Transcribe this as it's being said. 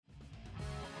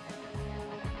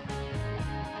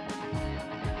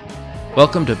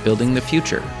Welcome to Building the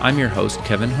Future. I'm your host,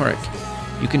 Kevin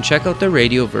Horick. You can check out the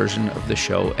radio version of the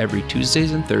show every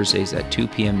Tuesdays and Thursdays at 2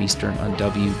 p.m. Eastern on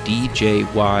WDJY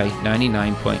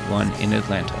 99.1 in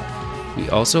Atlanta. We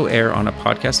also air on a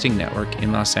podcasting network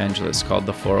in Los Angeles called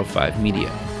the 405 Media.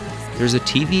 There's a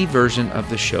TV version of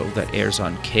the show that airs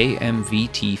on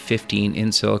KMVT 15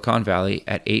 in Silicon Valley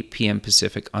at 8 p.m.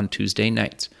 Pacific on Tuesday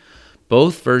nights.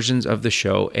 Both versions of the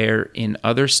show air in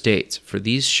other states. For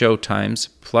these show times,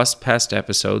 plus past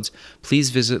episodes,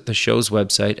 please visit the show's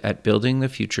website at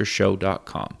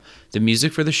buildingthefutureshow.com. The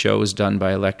music for the show is done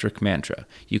by Electric Mantra.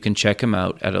 You can check him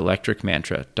out at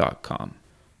electricmantra.com.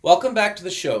 Welcome back to the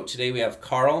show. Today we have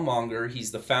Carl Monger.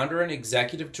 He's the founder and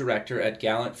executive director at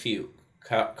Gallant Few.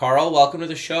 Carl, welcome to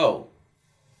the show.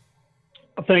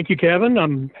 Thank you, Kevin.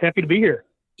 I'm happy to be here.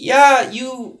 Yeah,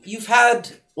 you've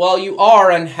had... Well, you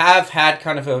are and have had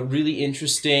kind of a really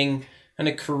interesting kind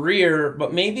of career,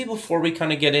 but maybe before we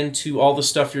kind of get into all the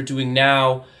stuff you're doing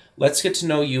now, let's get to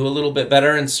know you a little bit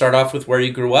better and start off with where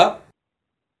you grew up.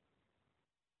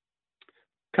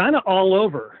 Kind of all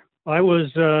over. I was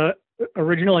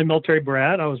originally a military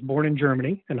brat. I was born in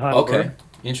Germany, in Heidelberg. Okay,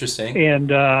 interesting. And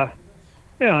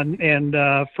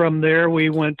from there we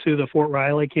went to the Fort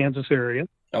Riley, Kansas area.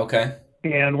 Okay.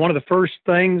 And one of the first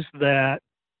things that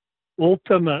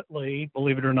ultimately,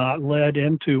 believe it or not, led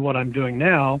into what I'm doing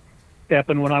now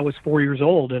happened when I was 4 years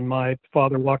old and my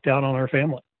father walked out on our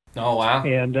family. Oh, wow.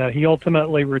 And he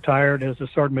ultimately retired as a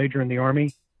sergeant major in the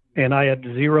Army, and I had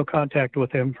zero contact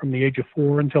with him from the age of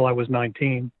 4 until I was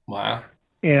 19. Wow.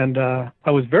 And I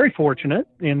was very fortunate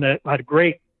in that I had a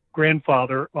great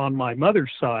grandfather on my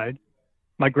mother's side.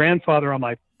 My grandfather on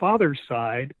my father's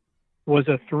side was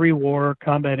a 3-war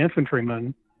combat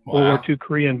infantryman, Wow. World War II,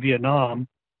 Korea, and Vietnam.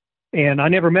 And I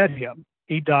never met him.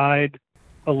 He died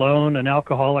alone, an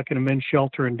alcoholic in a men's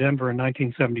shelter in Denver in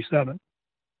 1977.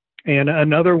 And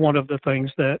another one of the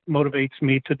things that motivates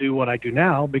me to do what I do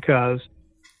now, because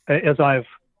as I've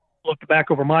looked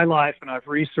back over my life and I've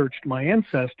researched my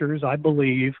ancestors, I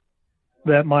believe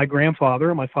that my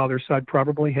grandfather on my father's side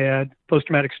probably had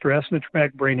post-traumatic stress and a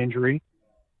traumatic brain injury.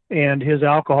 And his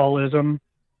alcoholism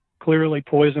clearly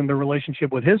poisoned the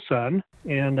relationship with his son.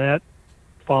 And that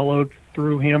followed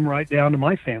through him right down to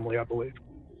my family, I believe.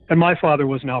 And my father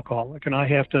was an alcoholic, and I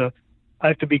have to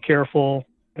be careful,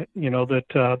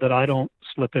 that I don't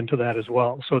slip into that as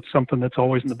well. So it's something that's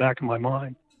always in the back of my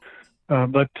mind.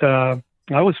 But I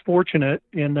was fortunate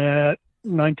in that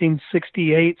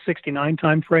 1968, 69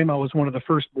 timeframe. I was one of the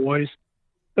first boys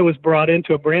that was brought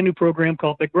into a brand new program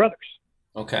called Big Brothers.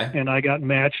 Okay. And I got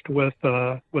matched with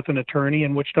an attorney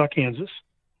in Wichita, Kansas.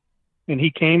 And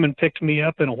he came and picked me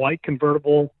up in a white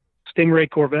convertible Stingray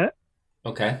Corvette.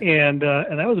 Okay. And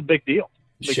that was a big deal.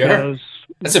 Sure.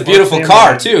 That's a beautiful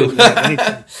car, too.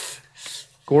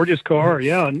 Gorgeous car,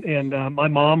 yeah. And my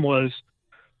mom was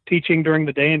teaching during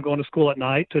the day and going to school at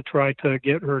night to try to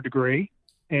get her degree.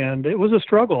 And it was a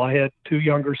struggle. I had 2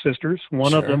 younger sisters.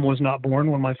 One of them was not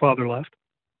born when my father left.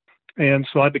 And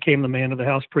so I became the man of the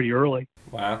house pretty early.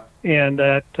 Wow. And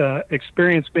that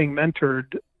experience being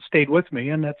mentored stayed with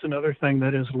me, and that's another thing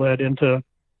that has led into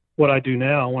what I do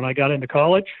now. When I got into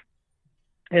college,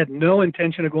 I had no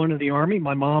intention of going to the Army.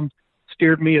 My mom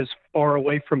steered me as far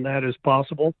away from that as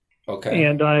possible. Okay.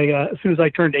 And I, as soon as I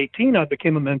turned 18, I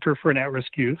became a mentor for an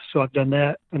at-risk youth. So I've done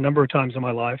that a number of times in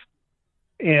my life.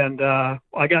 And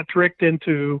I got tricked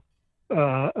into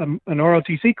an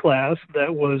ROTC class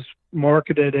that was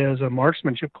marketed as a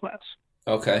marksmanship class.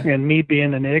 Okay. And me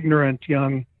being an ignorant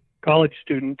young college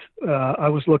student, I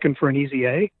was looking for an easy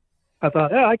A. I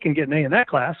thought, I can get an A in that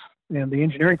class. And the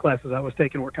engineering classes I was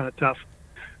taking were kind of tough.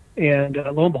 And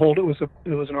lo and behold, it was an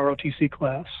ROTC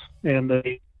class. And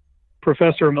the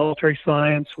professor of military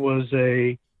science was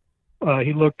he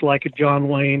looked like a John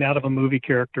Wayne out of a movie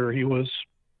character. He was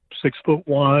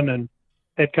 6'1" and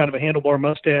had kind of a handlebar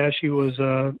mustache. He was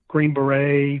a Green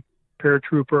Beret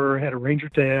paratrooper, had a Ranger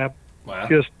tab. Wow.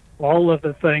 Just all of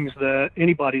the things that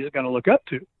anybody's going to look up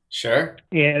to. Sure.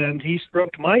 And he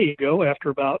stroked my ego. After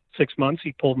about 6 months,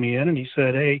 he pulled me in and he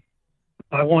said, "Hey,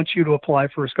 I want you to apply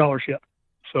for a scholarship."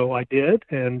 So I did,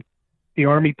 and the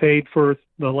Army paid for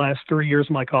the last 3 years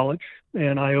of my college,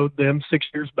 and I owed them 6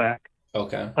 years back.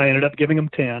 Okay. I ended up giving them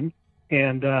 10.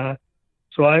 And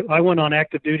so I went on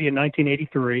active duty in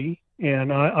 1983,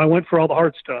 and I went for all the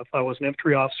hard stuff. I was an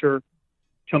infantry officer,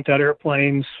 jumped out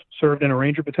airplanes, served in a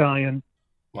Ranger battalion,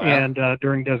 Wow. and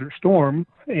during Desert Storm,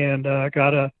 and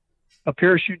got a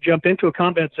parachute jump into a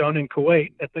combat zone in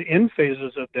Kuwait. At the end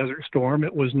phases of Desert Storm,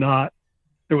 there was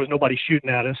nobody shooting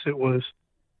at us. It was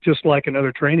just like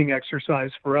another training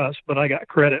exercise for us, but I got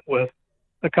credit with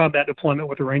a combat deployment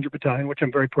with the Ranger Battalion, which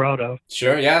I'm very proud of.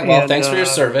 Sure, yeah. Well, And, thanks for your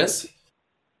service.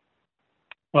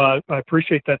 I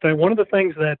appreciate that. One of the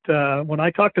things that when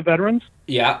I talk to veterans,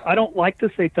 Yeah. I don't like to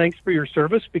say thanks for your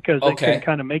service because it Okay. can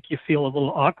kind of make you feel a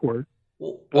little awkward.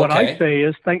 Okay. What I say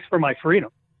is thanks for my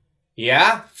freedom.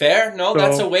 Yeah, fair. No, So,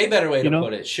 that's a way better way to you know,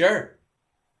 put it. Sure.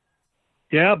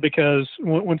 Yeah, because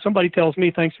when somebody tells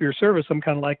me thanks for your service, I'm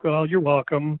kind of like, well, you're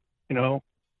welcome, you know,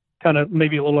 kind of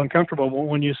maybe a little uncomfortable. But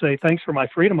when you say thanks for my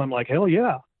freedom, I'm like, hell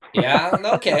yeah. Yeah,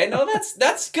 okay. No,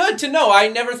 that's good to know. I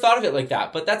never thought of it like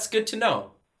that, but that's good to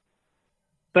know.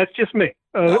 That's just me.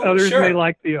 No, Others sure. may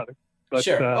like the other. But,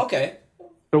 Sure. Okay.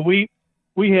 So we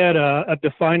had a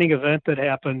defining event that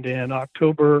happened in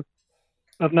October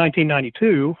of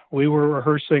 1992. We were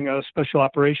rehearsing a special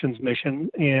operations mission,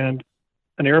 and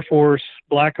an Air Force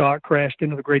Black Hawk crashed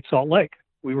into the Great Salt Lake.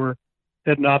 We were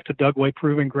heading off to Dugway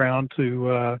Proving Ground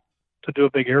to do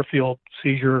a big airfield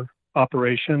seizure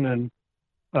operation, and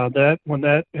when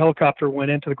that helicopter went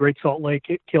into the Great Salt Lake,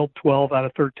 it killed 12 out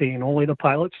of 13. Only the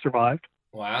pilots survived.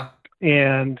 Wow.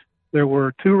 And there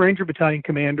were 2 Ranger Battalion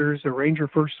commanders, a Ranger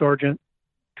First Sergeant,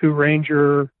 2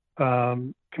 Ranger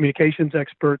communications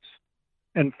experts,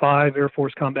 and 5 Air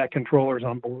Force combat controllers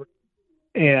on board.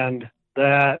 And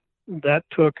that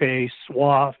took a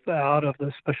swath out of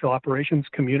the special operations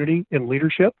community in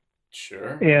leadership.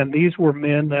 Sure. And these were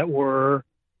men that were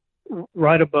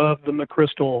right above the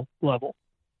McChrystal level.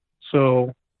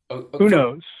 So who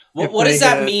knows? What does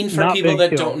that mean for people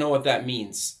that don't know what that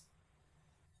means?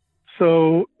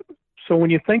 So when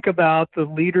you think about the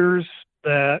leaders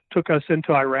that took us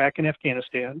into Iraq and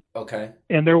Afghanistan, okay,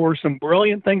 and there were some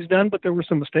brilliant things done, but there were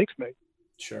some mistakes made.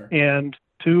 Sure. And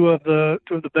two of the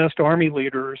best Army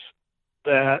leaders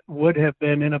that would have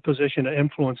been in a position to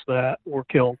influence that were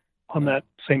killed on that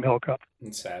same helicopter.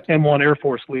 That's sad. And 1 Air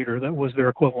Force leader that was their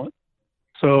equivalent.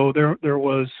 So there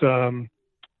was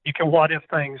you can what if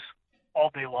things all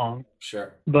day long.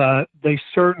 Sure. But they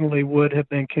certainly would have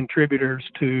been contributors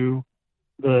to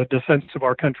the defense of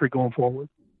our country going forward.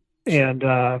 And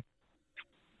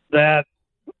that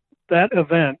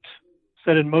event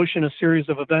set in motion a series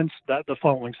of events that the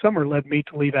following summer led me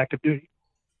to leave active duty.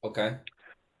 Okay.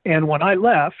 And when I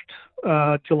left,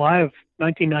 July of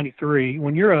 1993,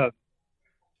 when you're a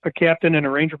captain in a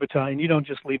Ranger Battalion, you don't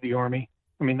just leave the Army.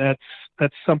 I mean,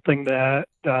 that's something that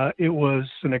it was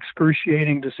an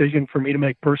excruciating decision for me to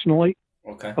make personally.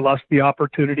 Okay. I lost the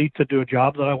opportunity to do a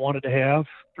job that I wanted to have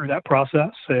through that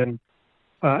process. And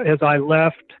as I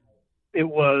left, it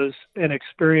was an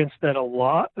experience that a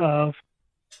lot of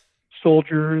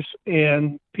soldiers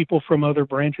and people from other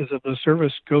branches of the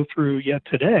service go through yet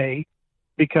today,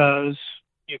 because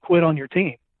you quit on your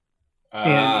team.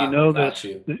 And you know that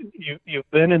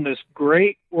you've been in this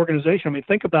great organization. I mean,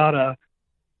 think about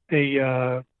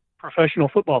a professional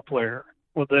football player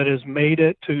that has made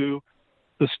it to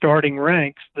the starting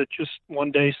ranks that just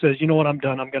one day says, you know what, I'm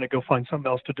done. I'm going to go find something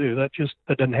else to do. That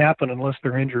doesn't happen unless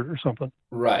they're injured or something.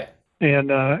 Right.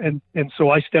 And so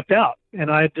I stepped out,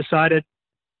 and I had decided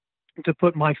to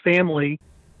put my family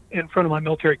in front of my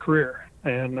military career.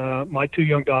 And my 2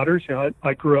 young daughters, you know,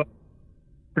 I grew up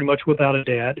pretty much without a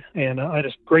dad, and I had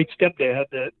a great stepdad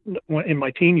that in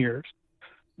my teen years,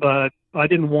 but I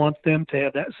didn't want them to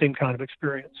have that same kind of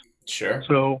experience. Sure.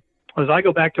 So as I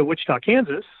go back to Wichita,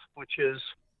 Kansas, which is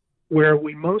where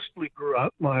we mostly grew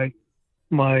up, my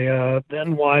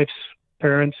then wife's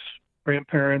parents,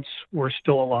 grandparents were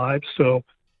still alive. So,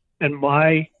 and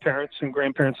my parents and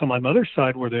grandparents on my mother's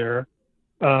side were there.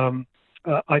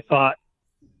 I thought,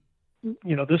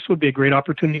 you know, this would be a great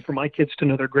opportunity for my kids to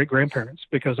know their great grandparents,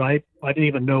 because I didn't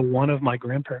even know one of my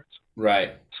grandparents.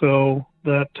 Right. So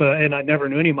that, and I never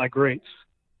knew any of my greats.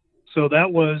 So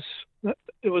it was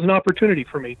an opportunity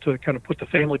for me to kind of put the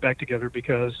family back together,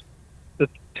 because the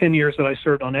 10 years that I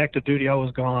served on active duty, I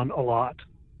was gone a lot.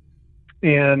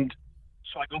 And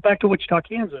so I go back to Wichita,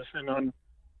 Kansas, and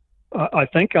I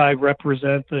think I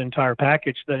represent the entire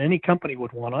package that any company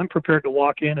would want. I'm prepared to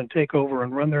walk in and take over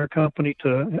and run their company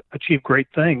to achieve great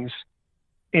things,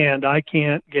 and I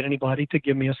can't get anybody to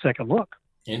give me a second look.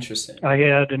 Interesting. I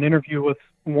had an interview with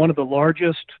one of the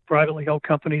largest privately held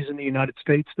companies in the United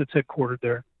States that's headquartered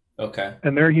there. Okay.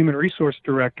 And their human resource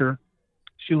director,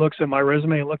 she looks at my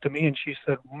resume and looked at me and she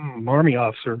said, Army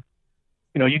officer,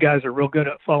 you know, you guys are real good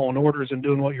at following orders and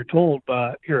doing what you're told,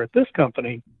 but here at this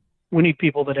company, we need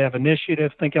people that have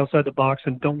initiative, think outside the box,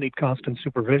 and don't need constant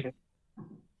supervision.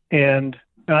 And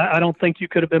I don't think you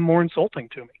could have been more insulting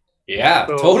to me. Yeah,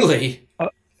 so, totally.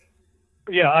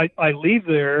 I leave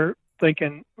there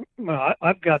thinking,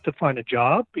 I've got to find a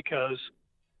job, because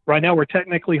right now we're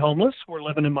technically homeless. We're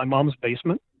living in my mom's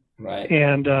basement. Right.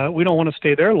 And we don't want to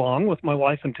stay there long with my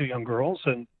wife and two young girls,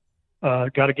 and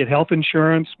got to get health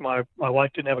insurance. My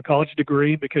wife didn't have a college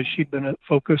degree because she'd been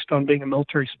focused on being a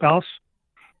military spouse.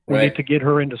 We Right. need to get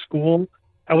her into school.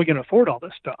 How are we going to afford all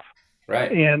this stuff?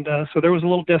 Right. And so there was a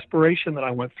little desperation that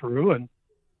I went through. And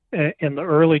in the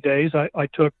early days, I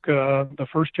took the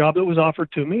first job that was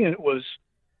offered to me, and it was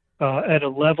at a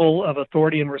level of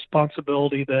authority and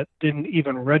responsibility that didn't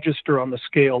even register on the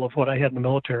scale of what I had in the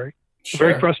military. Sure.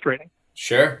 Very frustrating.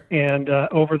 Sure. And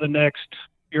over the next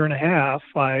year and a half,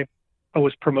 I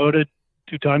was promoted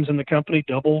 2 times in the company,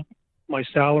 doubled my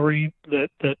salary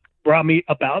that brought me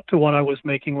about to what I was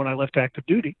making when I left active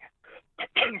duty.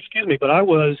 Excuse me, but I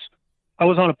was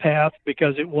on a path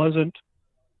because it wasn't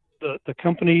the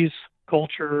company's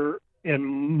culture and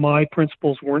my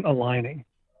principles weren't aligning.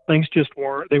 Things just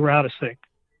weren't, they were out of sync.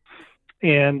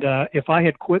 And if I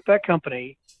had quit that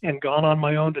company and gone on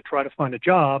my own to try to find a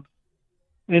job,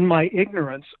 in my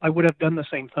ignorance, I would have done the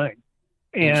same thing.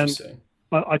 And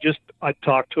I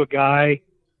talked to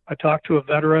a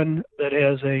veteran that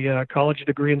has a college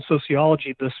degree in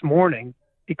sociology this morning.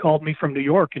 He called me from New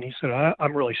York and he said,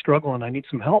 I'm really struggling. I need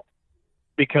some help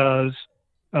because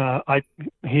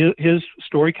his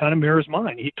story kind of mirrors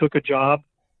mine. He took a job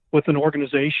with an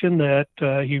organization that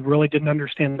he really didn't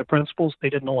understand the principles. They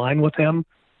didn't align with him.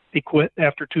 He quit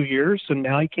after 2 years, and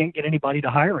now he can't get anybody to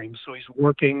hire him. So he's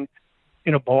working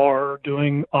in a bar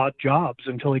doing odd jobs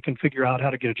until he can figure out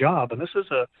how to get a job. And this is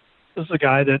a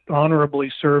guy that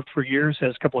honorably served for years,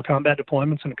 has a couple of combat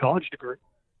deployments and a college degree.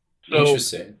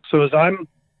 Interesting. So as I'm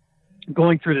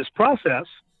going through this process,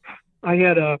 I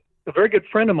had a very good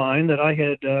friend of mine that I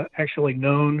had actually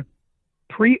known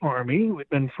pre-Army. We'd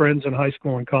been friends in high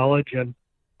school and college, and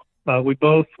we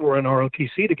both were in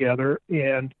ROTC together,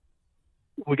 and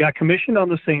we got commissioned on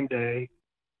the same day.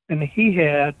 And he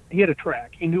had a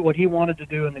track. He knew what he wanted to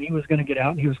do, and then he was going to get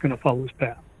out and he was going to follow his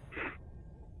path.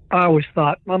 I always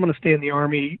thought, I'm going to stay in the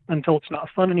Army until it's not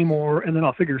fun anymore, and then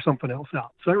I'll figure something else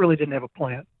out. So I really didn't have a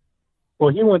plan.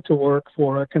 Well, he went to work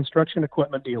for a construction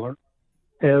equipment dealer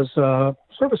as a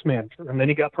service manager, and then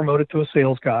he got promoted to a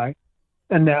sales guy,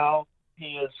 and now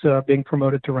he is being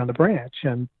promoted to run the branch.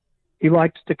 And he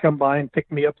liked to come by and pick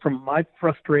me up from my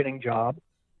frustrating job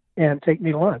and take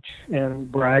me to lunch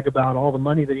and brag about all the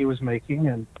money that he was making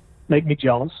and make me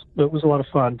jealous. But it was a lot of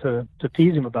fun to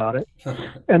tease him about it.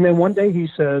 And then one day he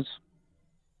says,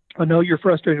 I know you're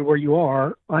frustrated where you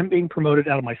are. I'm being promoted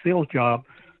out of my sales job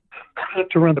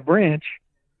to run the branch.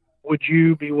 Would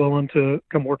you be willing to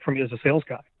come work for me as a sales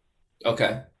guy?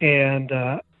 Okay. And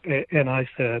I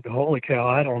said, holy cow,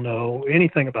 I don't know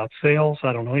anything about sales.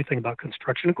 I don't know anything about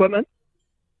construction equipment.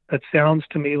 That sounds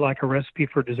to me like a recipe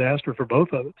for disaster for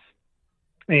both of us.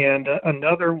 And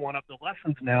another one of the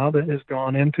lessons now that has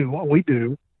gone into what we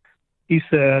do, he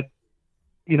said,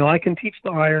 I can teach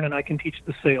the iron and I can teach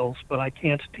the sales, but I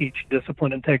can't teach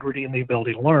discipline, integrity, and the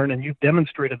ability to learn. And you've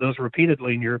demonstrated those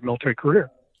repeatedly in your military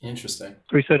career. Interesting.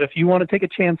 So he said, if you want to take a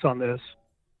chance on this,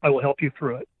 I will help you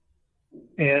through it.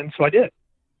 And so I did.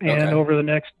 And over the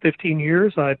next 15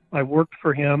 years, I worked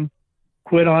for him,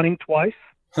 quit on him twice,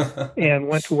 and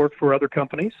went to work for other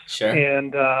companies. Sure.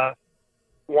 And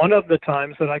one of the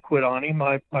times that I quit on him,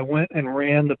 I went and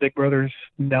ran the Big Brothers,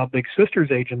 now Big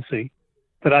Sisters agency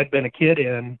that I'd been a kid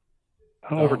in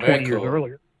over 20 years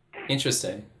earlier.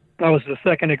 Interesting. I was the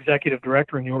second executive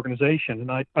director in the organization,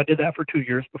 and I did that for 2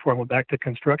 years before I went back to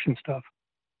construction stuff.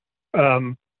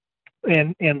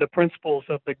 And the principles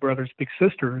of Big Brothers Big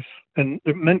Sisters and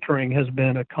the mentoring has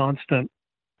been a constant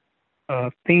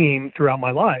theme throughout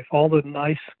my life. All the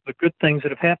good things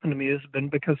that have happened to me has been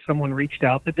because someone reached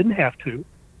out that didn't have to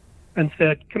and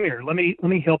said, come here, let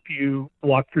me help you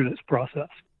walk through this process.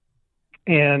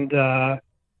 And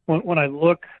when I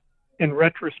look in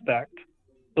retrospect,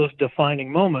 those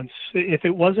defining moments, if it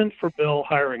wasn't for Bill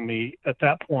hiring me at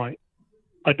that point,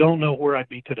 I don't know where I'd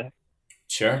be today.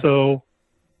 Sure. So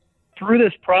through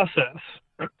this process,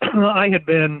 I had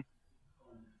been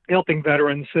helping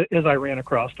veterans as I ran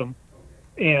across them.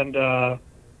 And I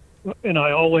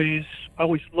always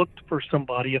looked for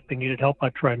somebody. If they needed help,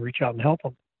 I'd try and reach out and help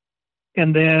them.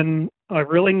 And then I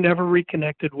really never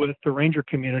reconnected with the Ranger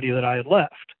community that I had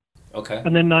left. Okay.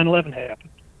 And then 9/11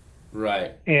 happened.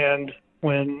 Right. And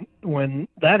when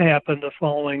that happened, the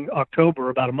following October,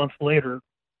 about a month later,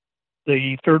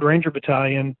 the 3rd Ranger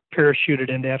Battalion parachuted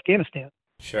into Afghanistan.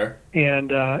 Sure.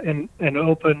 And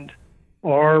opened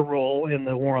our role in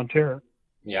the War on Terror.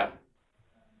 Yeah.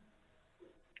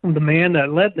 The man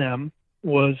that led them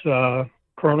was a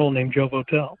colonel named Joe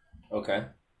Votel. Okay.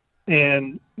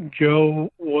 And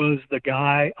Joe was the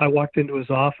guy. I walked into his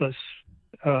office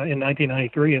in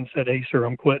 1993 and said, "Hey, sir,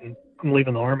 I'm quitting. I'm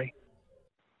leaving the Army."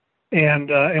 And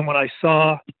when I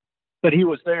saw that he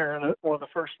was there, and one of the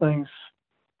first things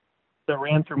that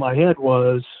ran through my head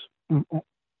was,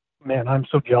 man, I'm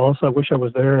so jealous. I wish I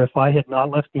was there. If I had not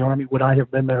left the Army, would I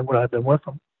have been there? Would I have been with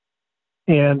them?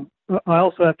 And I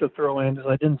also have to throw in, as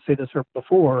I didn't say this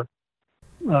before,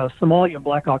 Somalia and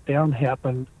Black Hawk Down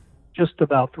happened just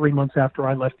about 3 months after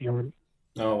I left the Army.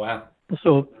 Oh, wow.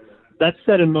 So that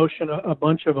set in motion a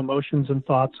bunch of emotions and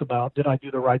thoughts about, did I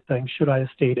do the right thing? Should I have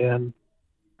stayed in?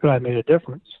 Could I have made a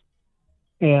difference?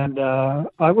 And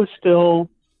I was still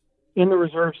in the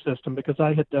reserve system because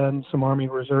I had done some Army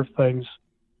Reserve things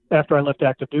after I left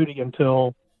active duty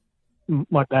until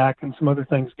my back and some other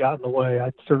things got in the way. I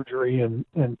had surgery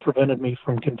and prevented me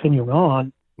from continuing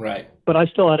on. Right. But I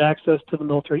still had access to the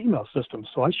military email system.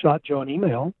 So I shot Joe an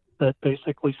email that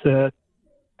basically said,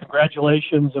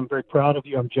 "Congratulations, I'm very proud of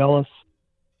you. I'm jealous.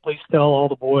 Please tell all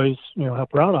the boys, how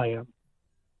proud I am."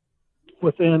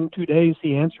 Within 2 days,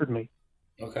 he answered me.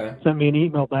 Okay. Sent me an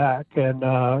email back, and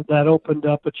that opened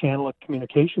up a channel of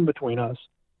communication between us.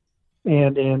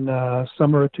 And in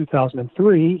summer of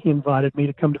 2003, he invited me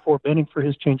to come to Fort Benning for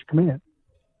his change of command.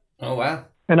 Oh, wow.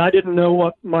 And I didn't know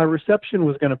what my reception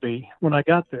was going to be when I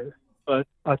got there. But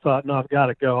I thought, no, I've got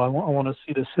to go. I want to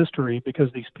see this history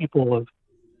because these people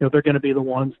have, they're going to be the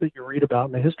ones that you read about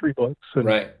in the history books. And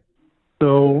right.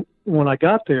 So when I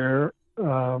got there,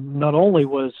 not only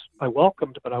was I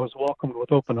welcomed, but I was welcomed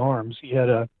with open arms. He had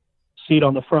a seat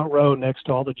on the front row next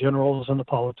to all the generals and the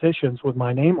politicians with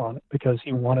my name on it because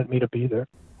he wanted me to be there.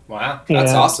 Wow,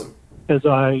 that's awesome.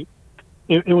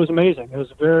 It was amazing. It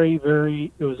was very,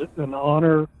 very, it was an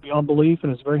honor beyond belief,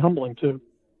 and it's very humbling too.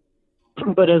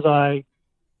 But as I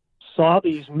saw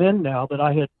these men now that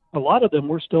a lot of them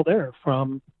were still there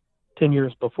from 10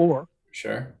 years before.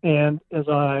 Sure. And as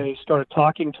I started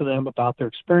talking to them about their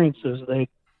experiences, they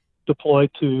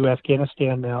deployed to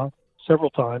Afghanistan now several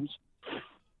times.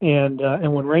 And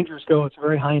when Rangers go, it's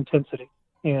very high intensity.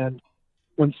 And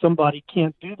when somebody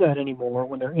can't do that anymore,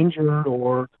 when they're injured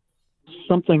or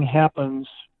something happens,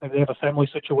 like they have a family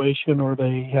situation or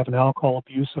they have an alcohol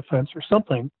abuse offense or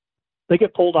something, they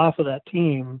get pulled off of that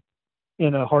team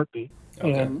in a heartbeat.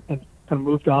 Okay. and kind of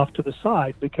moved off to the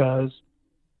side, because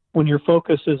when your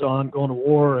focus is on going to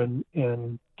war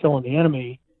and killing the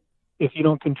enemy, if you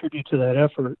don't contribute to that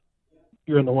effort,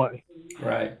 you're in the way.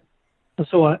 Right. And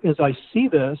so as I see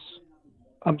this,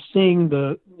 I'm seeing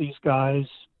these guys,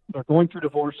 they're going through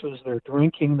divorces, they're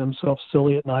drinking themselves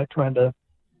silly at night, trying to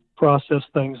process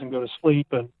things and go to sleep,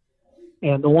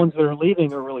 and the ones that are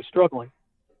leaving are really struggling.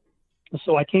 And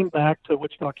so I came back to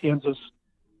Wichita, Kansas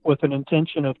with an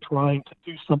intention of trying to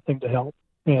do something to help.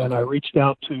 And I reached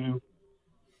out to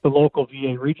the local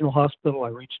VA regional hospital. I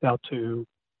reached out to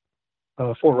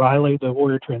Fort Riley, the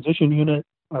Warrior Transition Unit.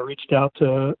 I reached out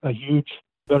to a huge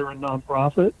veteran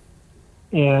nonprofit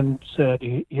and said,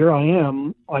 here I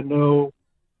am. I know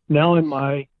now in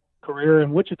my career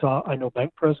in Wichita, I know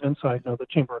bank presidents, I know the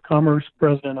Chamber of Commerce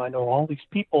president, I know all these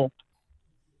people.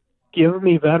 Give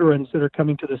me veterans that are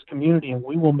coming to this community, and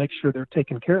we will make sure they're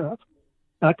taken care of.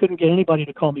 I couldn't get anybody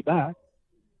to call me back,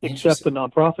 except the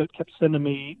nonprofit kept sending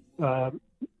me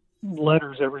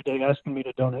letters every day asking me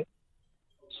to donate.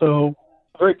 So,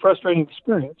 a very frustrating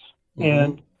experience. Mm-hmm.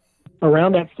 And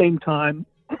around that same time,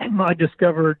 I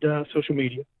discovered social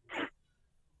media.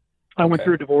 I went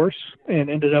through a divorce and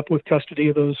ended up with custody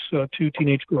of those two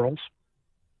teenage girls.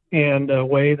 And a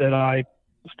way that I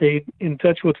stayed in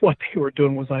touch with what they were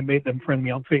doing was I made them friend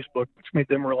me on Facebook, which made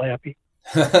them really happy.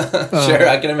 Sure,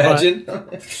 I can imagine.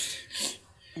 But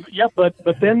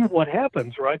then what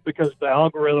happens, right? Because the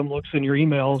algorithm looks in your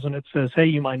emails and it says, hey,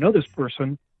 you might know this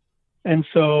person. And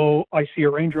so I see a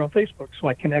Ranger on Facebook, so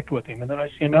I connect with him. And then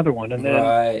I see another one. And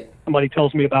then somebody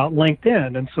tells me about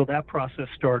LinkedIn. And so that process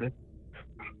started.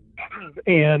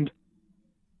 And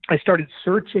I started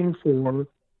searching for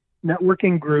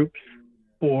networking groups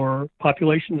for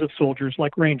populations of soldiers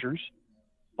like Rangers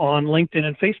on LinkedIn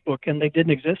and Facebook, and they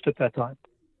didn't exist at that time.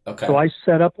 Okay. So I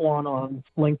set up one on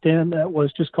LinkedIn that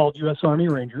was just called U.S. Army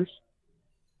Rangers.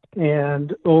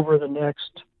 And over the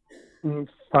next 5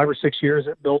 or 6 years,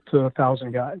 it built to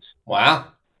 1,000 guys. Wow.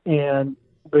 And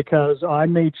because I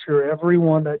made sure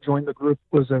everyone that joined the group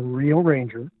was a real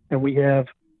Ranger, and we have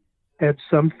had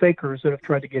some fakers that have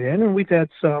tried to get in, and we've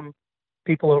had some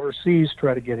people overseas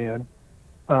try to get in.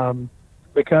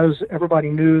 Because everybody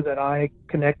knew that I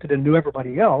connected and knew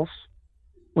everybody else,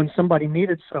 when somebody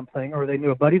needed something or they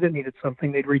knew a buddy that needed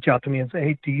something, they'd reach out to me and say,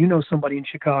 hey, do you know somebody in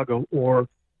Chicago or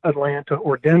Atlanta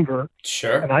or Denver?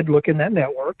 Sure. And I'd look in that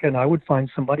network and I would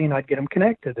find somebody and I'd get them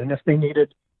connected. And if they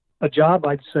needed a job,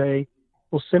 I'd say,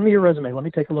 well, send me your resume. Let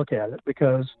me take a look at it,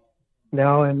 because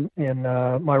now in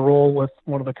my role with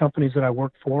one of the companies that I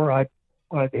worked for, I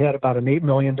had about an $8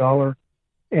 million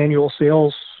annual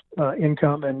sales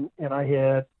income, and I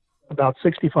had about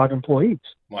 65 employees.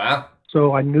 Wow.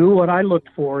 So I knew what I looked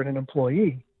for in an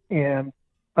employee, and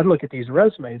I'd look at these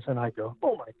resumes and I'd go,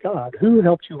 oh my God, who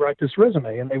helped you write this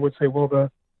resume? And they would say, well,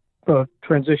 the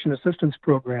transition assistance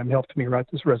program helped me write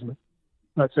this resume.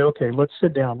 And I'd say, okay, let's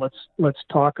sit down. Let's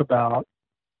talk about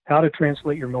how to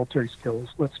translate your military skills.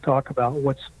 Let's talk about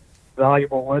what's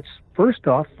valuable. Let's first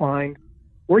off find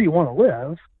where you want to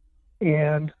live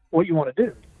and what you want to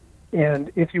do. And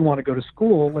if you want to go to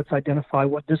school, let's identify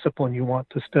what discipline you want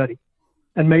to study.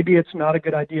 And maybe it's not a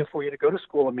good idea for you to go to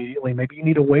school immediately. Maybe you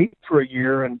need to wait for a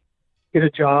year and get a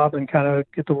job and kind of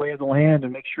get the lay of the land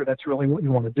and make sure that's really what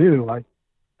you want to do.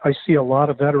 I see a lot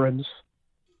of veterans,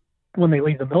 when they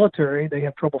leave the military, they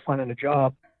have trouble finding a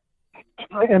job,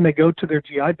 and they go to their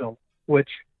GI Bill, which,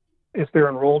 if they're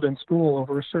enrolled in school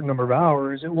over a certain number of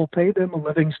hours, it will pay them a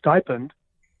living stipend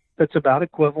that's about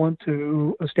equivalent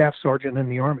to a staff sergeant in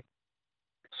the Army.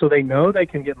 So they know they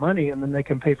can get money, and then they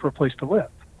can pay for a place to live.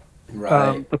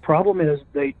 Right. The problem is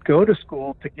they go to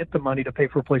school to get the money to pay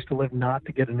for a place to live, not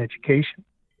to get an education.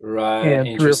 Right.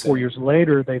 And 3 or 4 years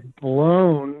later, they've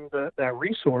blown that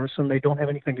resource, and they don't have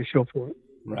anything to show for it.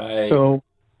 Right. So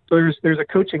there's a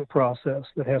coaching process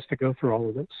that has to go through all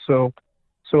of this.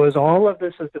 So as all of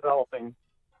this is developing,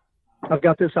 I've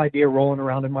got this idea rolling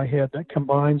around in my head that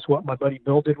combines what my buddy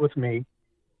Bill did with me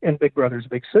and Big Brothers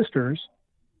Big Sisters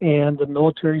and the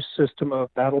military system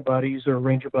of battle buddies or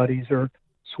ranger buddies or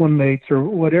swim mates or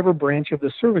whatever branch of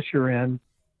the service you're in.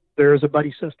 There's a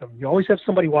buddy system. You always have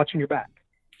somebody watching your back.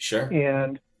 Sure.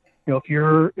 And if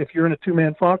you're in a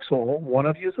two-man foxhole, one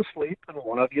of you is asleep and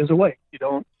one of you is awake. You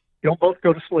don't both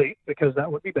go to sleep, because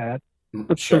that would be bad.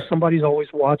 But Sure. so somebody's always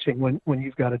watching when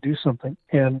you've got to do something.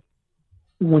 And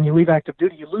when you leave active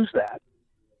duty, you lose that.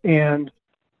 And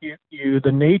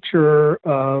the nature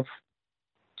of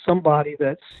somebody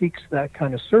that seeks that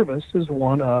kind of service is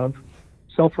one of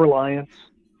self-reliance.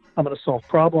 I'm going to solve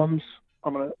problems.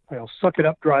 I'm going to suck it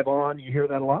up, drive on. You hear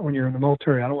that a lot when you're in the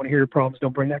military. I don't want to hear your problems.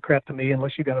 Don't bring that crap to me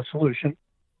unless you got a solution.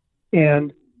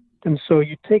 And so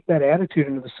you take that attitude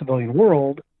into the civilian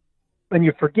world, and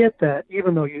you forget that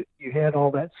even though you had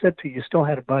all that said to you, you still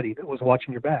had a buddy that was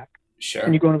watching your back. Sure.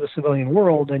 And you go into the civilian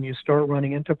world and you start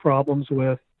running into problems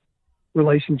with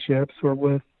relationships or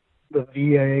with the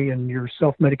VA, and you're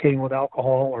self-medicating with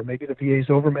alcohol, or maybe the VA's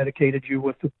over-medicated you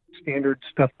with the standard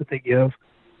stuff that they give.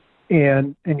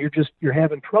 And you're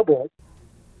having trouble,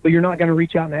 but you're not going to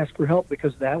reach out and ask for help,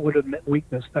 because that would admit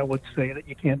weakness. That would say that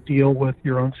you can't deal with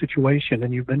your own situation,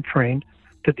 and you've been trained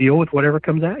to deal with whatever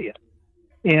comes at you.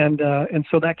 And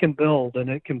so that can build, and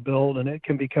it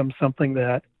can become something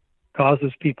that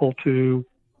causes people to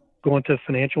go into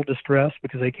financial distress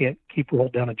because they can't keep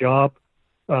hold down a job.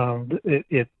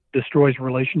 It destroys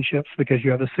relationships because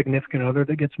you have a significant other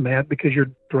that gets mad because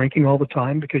you're drinking all the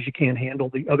time because you can't handle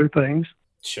the other things.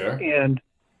 Sure. And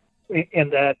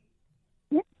that,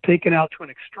 taken out to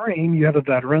an extreme, you have a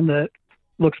veteran that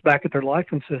looks back at their life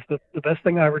and says that the best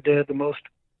thing I ever did, the most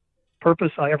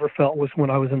purpose I ever felt, was when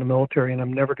I was in the military, and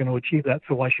I'm never going to achieve that,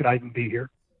 so why should I even be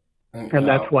here? And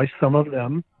that's why some of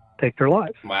them take their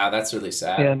lives. Wow, that's really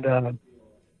sad. And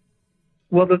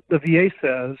the VA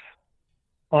says,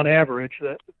 on average,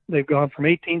 that they've gone from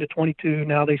 18 to 22,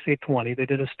 now they say 20. They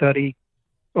did a study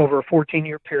over a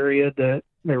 14-year period that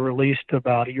they released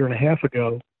about a year and a half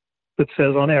ago that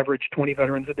says on average 20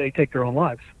 veterans a day take their own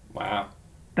lives. Wow.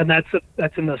 And that's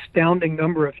an astounding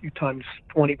number. If you times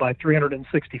 20 by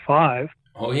 365,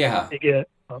 Oh yeah. you get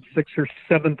 6,000 or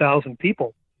 7,000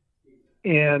 people.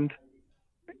 And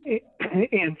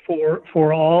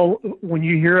for all, when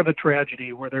you hear of a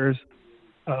tragedy where there's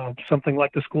something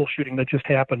like the school shooting that just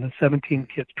happened, and 17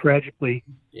 kids tragically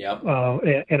Yep.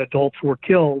 and adults were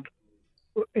killed,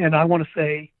 and I want to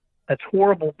say that's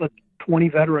horrible, but 20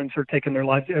 veterans are taking their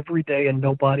lives every day, and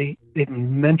nobody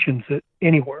even mentions it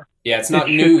anywhere. Yeah, it's not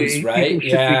It should news, be. right? It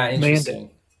should Yeah, be interesting.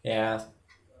 Yeah.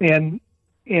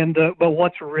 But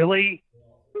what's really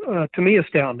to me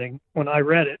astounding when I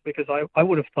read it, because I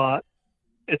would have thought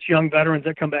it's young veterans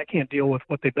that come back, can't deal with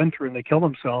what they've been through, and they kill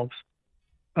themselves.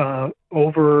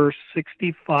 Over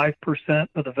 65%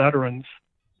 of the veterans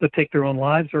that take their own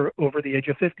lives are over the age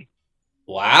of 50.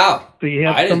 Wow. So you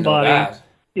have I didn't know somebody, that.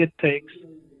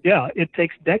 it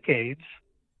takes decades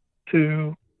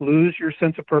to lose your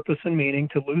sense of purpose and meaning,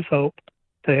 to lose hope,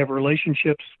 to have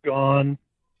relationships gone,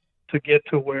 to get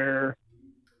to where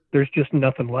there's just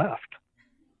nothing left.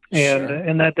 Sure.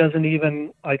 And that doesn't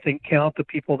even, I think, count the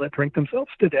people that drink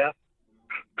themselves to death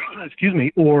excuse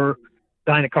me, or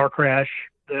die in a car crash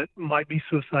that might be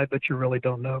suicide, but you really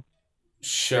don't know.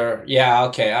 Sure. Yeah.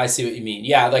 Okay. I see what you mean.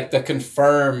 Yeah. Like the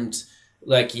confirmed,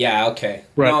 like, yeah. Okay.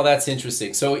 Right. No, that's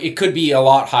interesting. So it could be a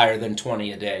lot higher than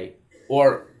 20 a day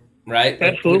or, right?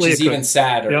 Like, Absolutely. which is even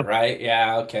sadder, Yep. right?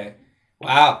 Yeah. Okay.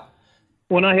 Wow.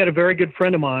 When I had a very good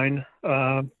friend of mine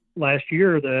last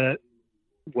year that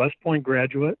West Point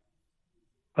graduate,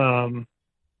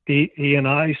 he and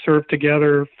I served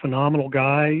together, phenomenal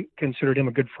guy, considered him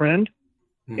a good friend.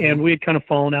 And we had kind of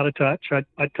fallen out of touch.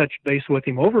 I touched base with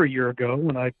him over a year ago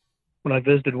when I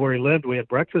visited where he lived. We had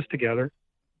breakfast together,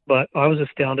 but I was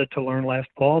astounded to learn last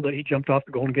fall that he jumped off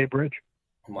the Golden Gate Bridge.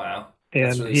 Wow.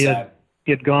 That's really sad.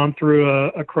 He had gone through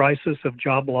a crisis of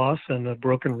job loss and a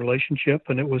broken relationship,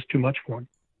 and it was too much for him.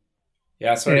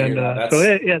 Yeah, sorry to hear that. So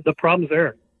the problem's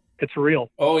there. It's real.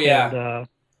 Oh yeah. And,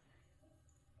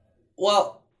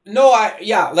 well, no,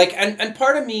 and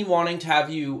part of me wanting to have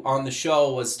you on the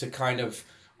show was to kind of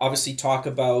obviously talk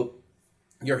about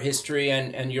your history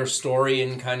and your story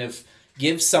and kind of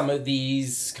give some of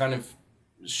these kind of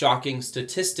shocking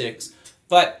statistics.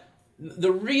 But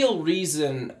the real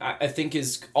reason I think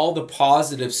is all the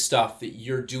positive stuff that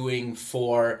you're doing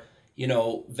for,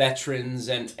 veterans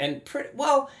and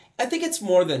I think it's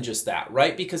more than just that,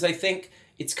 right? Because I think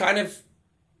it's kind of,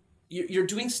 you're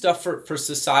doing stuff for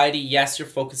society. Yes, you're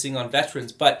focusing on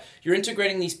veterans, but you're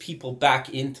integrating these people back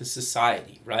into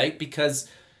society, right? Because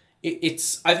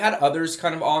I've had others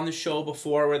kind of on the show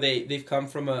before where they've come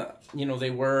from they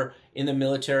were in the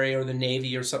military or the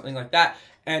Navy or something like that.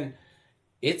 And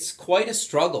it's quite a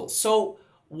struggle. So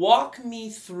walk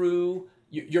me through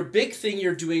your big thing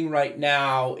you're doing right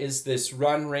now is this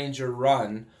Run Ranger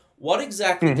Run. What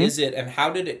exactly is it and how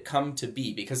did it come to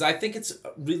be? Because I think it's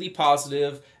really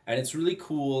positive and it's really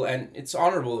cool and it's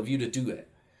honorable of you to do it.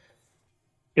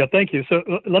 Yeah, thank you. So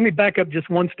let me back up just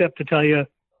one step to tell you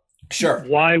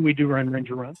why we do Run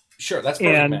Ranger Run. Sure, that's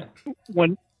perfect, and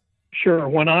man.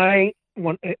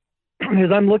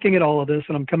 As I'm looking at all of this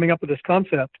and I'm coming up with this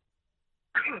concept,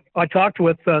 I talked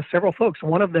with several folks.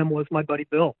 One of them was my buddy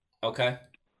Bill. Okay.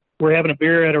 We're having a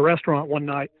beer at a restaurant one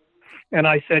night. And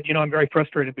I said, I'm very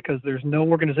frustrated because there's no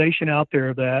organization out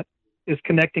there that is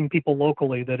connecting people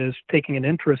locally, that is taking an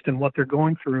interest in what they're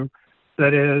going through,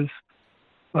 that is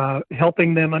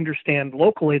helping them understand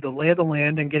locally the lay of the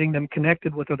land and getting them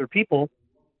connected with other people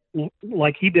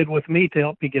like he did with me to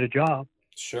help me get a job.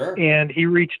 Sure. And he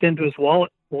reached into his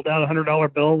wallet, pulled out a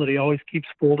 $100 bill that he always keeps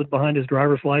folded behind his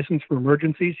driver's license for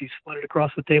emergencies. He split it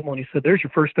across the table and he said, "There's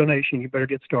your first donation. You better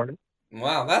get started."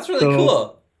 Wow, that's really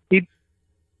cool.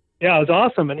 Yeah, it was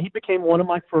awesome. And he became one of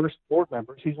my first board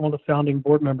members. He's one of the founding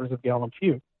board members of Gallup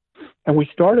Few. And we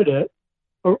started it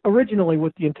originally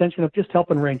with the intention of just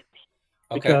helping Rangers.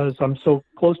 Okay. Because I'm so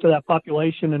close to that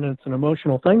population and it's an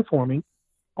emotional thing for me.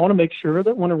 I want to make sure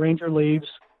that when a Ranger leaves,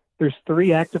 there's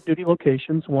 3 active duty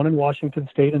locations, 1 in Washington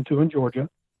State and 2 in Georgia,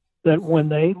 that when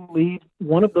they leave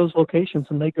one of those locations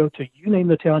and they go to you name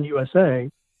the town USA,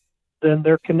 then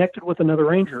they're connected with another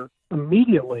Ranger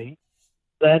immediately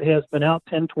that has been out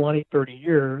 10, 20, 30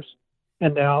 years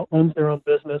and now owns their own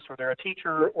business, or they're a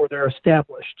teacher, or they're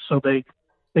established. So they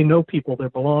know people. They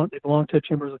belong to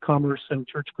chambers of commerce and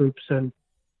church groups and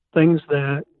things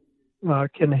that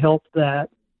can help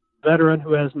that veteran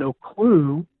who has no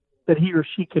clue that he or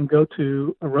she can go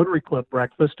to a Rotary Club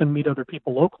breakfast and meet other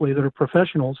people locally that are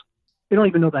professionals. They don't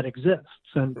even know that exists.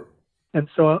 And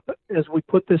so as we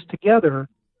put this together,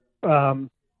 Bill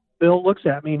looks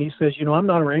at me and he says, I'm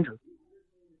not a Ranger.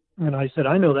 And I said,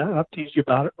 "I know that. I've teased you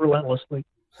about it relentlessly."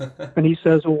 And he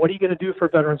says, "Well, what are you going to do for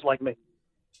veterans like me?"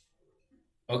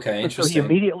 Okay, interesting. And so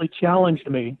he immediately challenged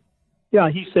me. Yeah,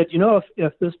 he said,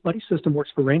 if this buddy system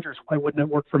works for Rangers, why wouldn't it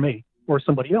work for me or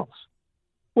somebody else?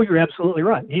 Well, you're absolutely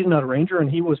right. He's not a Ranger, and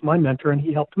he was my mentor, and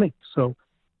he helped me. So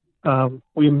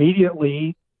we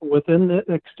immediately, within the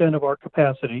extent of our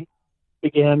capacity,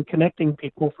 began connecting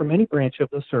people from any branch of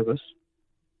the service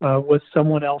with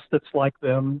someone else that's like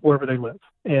them wherever they live.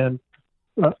 And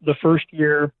the first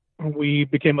year, we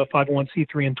became a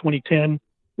 501c3 in 2010.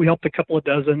 We helped a couple of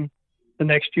dozen. The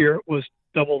next year, it was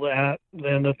double that.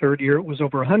 Then the third year, it was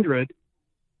over 100.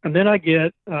 And then I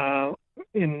get,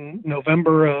 in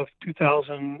November of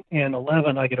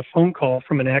 2011, I get a phone call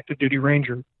from an active duty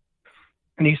Ranger.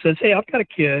 And he says, "Hey, I've got a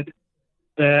kid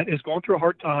that is going through a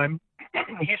hard time.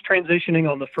 He's transitioning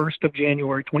on the 1st of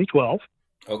January, 2012.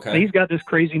 Okay. And he's got this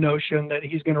crazy notion that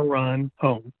he's going to run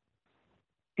home.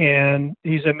 And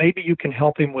he said, maybe you can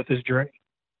help him with his journey."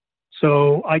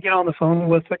 So I get on the phone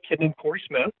with a kid named Corey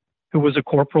Smith, who was a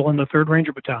corporal in the 3rd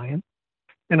Ranger Battalion.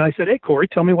 And I said, "Hey, Corey,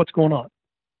 tell me what's going on."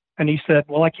 And he said,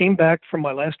 well, I came back from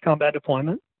my last combat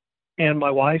deployment, and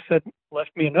my wife had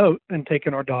left me a note and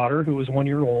taken our daughter, who was 1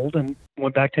 year old, and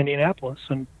went back to Indianapolis.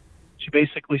 And she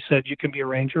basically said, you can be a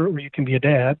ranger or you can be a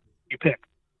dad. You pick.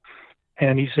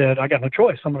 And he said, I got no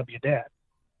choice. I'm going to be a dad.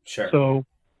 Sure. So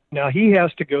now he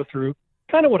has to go through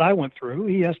kind of what I went through.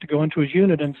 He has to go into his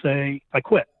unit and say, I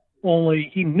quit. Only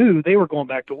he knew they were going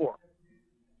back to war.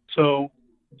 So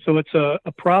it's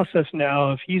a process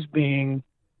now of he's being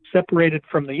separated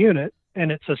from the unit,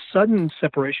 and it's a sudden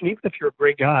separation. Even if you're a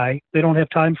great guy, they don't have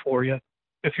time for you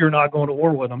if you're not going to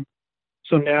war with them.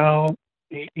 So now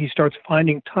he starts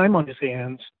finding time on his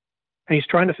hands, and he's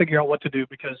trying to figure out what to do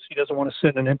because he doesn't want to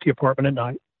sit in an empty apartment at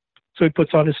night. So he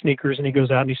puts on his sneakers and he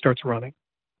goes out and he starts running.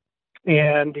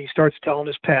 And he starts telling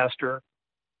his pastor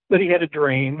that he had a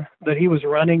dream, that he was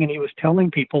running, and he was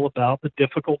telling people about the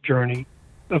difficult journey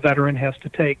a veteran has to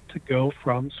take to go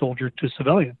from soldier to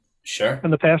civilian. Sure.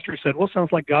 And the pastor said, well,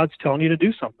 sounds like God's telling you to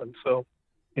do something. So,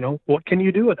 what can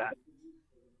you do with that?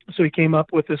 So he came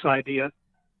up with this idea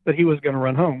that he was going to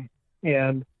run home.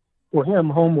 And for him,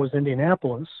 home was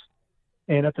Indianapolis.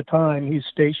 And at the time, he's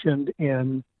stationed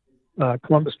in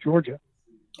Columbus, Georgia.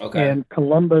 Okay. And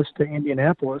Columbus to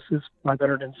Indianapolis is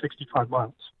 565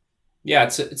 miles. Yeah,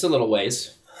 it's a little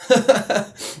ways.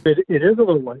 It is a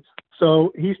little ways.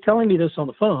 So he's telling me this on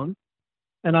the phone.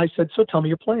 And I said, so tell me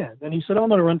your plan. And he said, I'm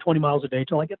going to run 20 miles a day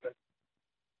till I get there.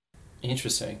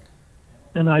 Interesting.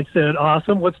 And I said,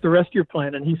 awesome. What's the rest of your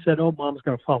plan? And he said, oh, Mom's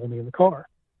going to follow me in the car.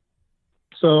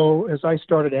 So as I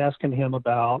started asking him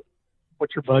about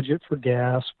what's your budget for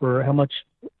gas, for how much,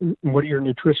 what are your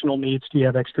nutritional needs? Do you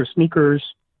have extra sneakers?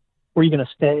 Where are you going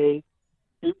to stay?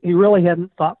 He really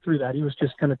hadn't thought through that. He was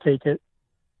just going to take it.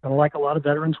 And like a lot of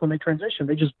veterans, when they transition,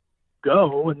 they just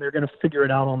go and they're going to figure it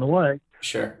out on the way.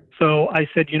 Sure. So I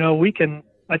said,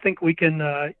 I think we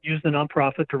can use the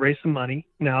nonprofit to raise some money.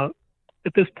 Now,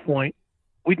 at this point,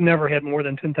 we'd never had more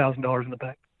than $10,000 in the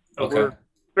bank. So Okay. We're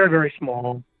very, very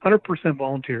small, 100%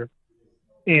 volunteer.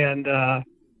 And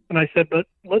I said, but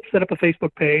let's set up a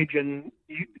Facebook page, and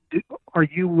are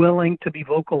you willing to be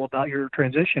vocal about your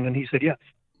transition? And he said, yes.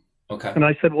 Okay. And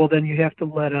I said, well, then you have to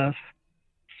let us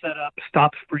set up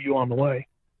stops for you on the way,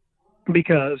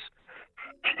 because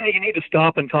you need to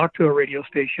stop and talk to a radio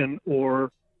station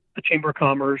or the Chamber of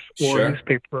Commerce or Sure. a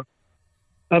newspaper.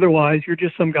 Otherwise, you're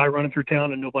just some guy running through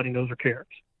town and nobody knows or cares.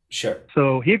 Sure.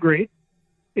 So he agreed,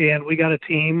 and we got a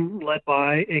team led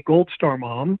by a Gold Star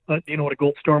mom. Do you know what a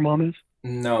Gold Star mom is?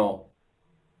 No.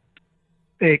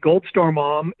 A Gold Star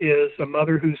mom is a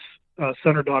mother whose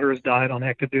son or daughter has died on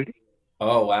active duty.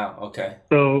 Oh, wow. Okay.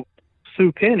 So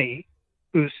Sue Penny,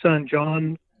 whose son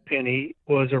John Penny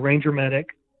was a Ranger medic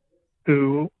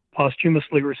who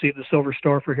posthumously received the Silver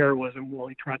Star for heroism while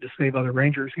he tried to save other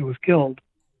Rangers, he was killed.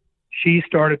 She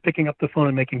started picking up the phone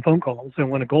and making phone calls.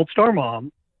 And when a Gold Star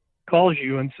mom calls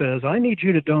you and says, I need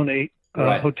you to donate a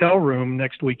Right. hotel room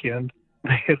next weekend,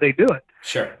 they do it.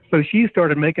 Sure. So she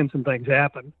started making some things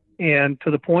happen. And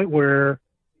to the point where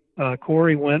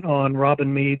Corey went on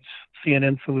Robin Mead's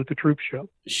CNN Salute the Troops show.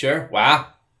 Sure. Wow.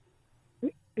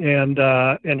 And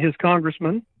his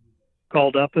congressman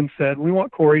called up and said, we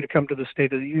want Corey to come to the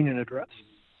State of the Union address.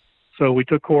 So we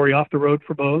took Corey off the road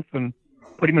for both and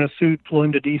put him in a suit, flew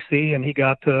him to D.C., and he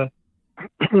got to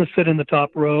sit in the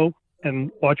top row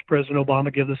and watch President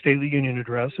Obama give the State of the Union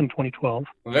address in 2012.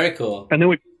 Very cool. And then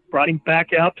we brought him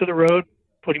back out to the road,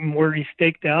 put him where he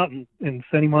staked out, and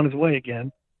sent him on his way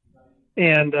again.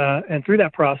 And through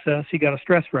that process, he got a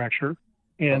stress fracture,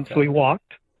 and Okay. so he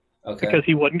walked Okay. because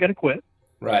he wasn't going to quit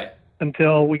Right.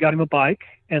 until we got him a bike,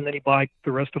 and then he biked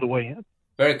the rest of the way in.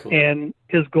 Very cool. And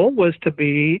his goal was to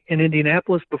be in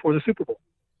Indianapolis before the Super Bowl,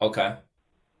 Okay.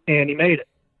 and he made it.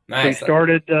 So he Nice.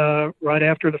 started right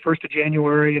after the 1st of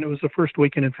January, and it was the first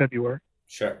weekend in February.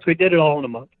 Sure. So he did it all in a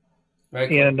month. Very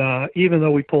cool. And even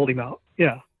though we pulled him out,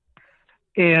 yeah.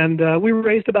 And we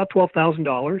raised about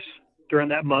 $12,000 during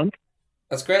that month,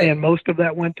 That's great. and most of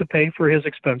that went to pay for his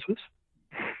expenses.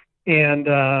 And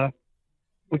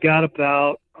we got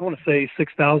about, I want to say,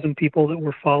 6,000 people that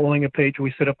were following a page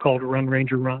we set up called Run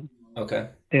Ranger Run, Okay.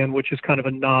 and which is kind of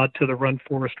a nod to the Run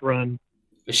Forest Run.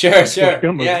 Sure. Sure.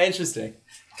 Gumbo. Yeah. Interesting.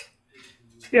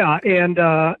 Yeah,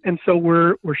 and so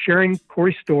we're sharing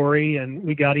Corey's story, and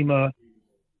we got him a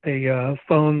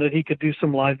phone that he could do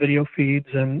some live video feeds,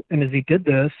 and as he did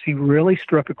this, he really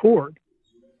struck a chord.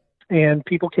 And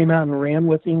people came out and ran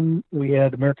with him. We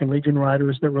had American Legion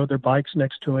riders that rode their bikes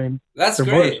next to him, That's their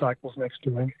great. motorcycles next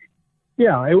to him.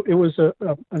 Yeah, it was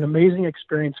an amazing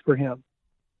experience for him.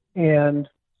 And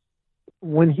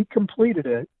when he completed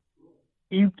it,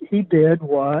 he did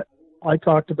what I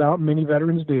talked about many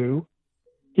veterans do.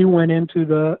 he went into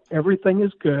the everything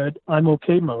is good, I'm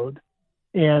okay mode.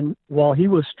 And while he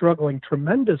was struggling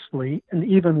tremendously and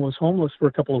even was homeless for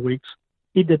a couple of weeks,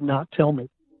 he did not tell me.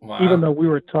 Wow. Even though we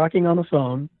were talking on the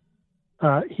phone,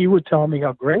 he would tell me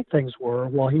how great things were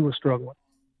while he was struggling.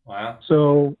 Wow.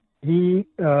 So he,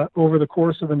 over the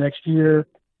course of the next year,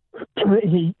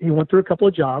 he went through a couple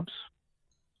of jobs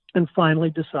and finally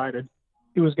decided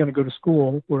he was going to go to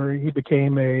school, where he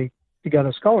got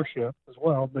a scholarship as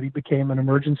well, but he became an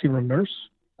emergency room nurse.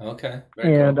 Okay.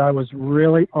 Very And cool. I was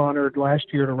really honored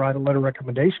last year to write a letter of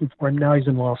recommendation for him. Now he's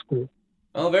in law school.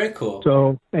 Oh, very cool.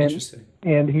 So, Interesting.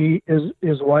 and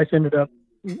his wife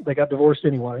they got divorced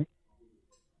anyway.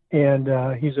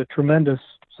 And he's a tremendous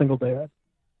single dad.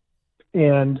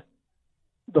 And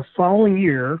the following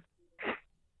year,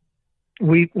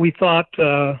 we thought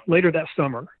later that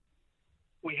summer,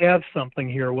 we have something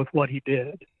here with what he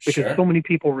did, because Sure. so many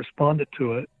people responded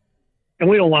to it. And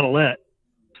we don't want to let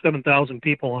 7,000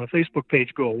 people on a Facebook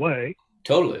page go away.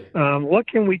 Totally. What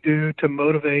can we do to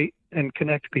motivate and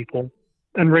connect people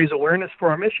and raise awareness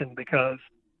for our mission? Because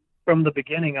from the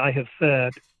beginning, I have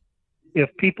said,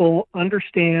 if people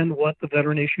understand what the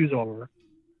veteran issues are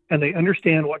and they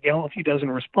understand what Gallant Few does in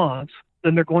response,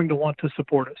 then they're going to want to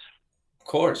support us. Of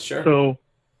course. Sure. So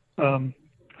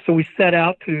we set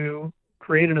out to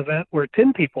create an event where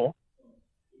 10 people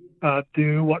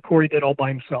do what Corey did all by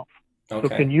himself. Okay.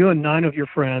 So can you and 9 of your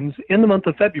friends in the month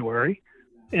of February,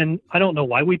 and I don't know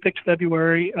why we picked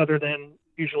February other than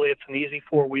usually it's an easy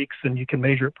 4 weeks and you can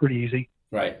measure it pretty easy.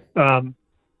 Right.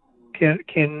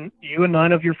 Can you and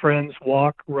 9 of your friends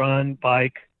walk, run,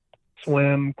 bike,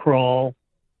 swim, crawl,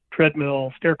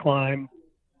 treadmill, stair climb,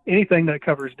 anything that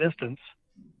covers distance?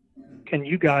 Can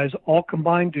you guys all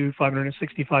combined do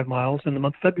 565 miles in the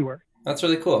month of February? That's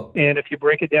really cool. And if you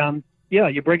break it down,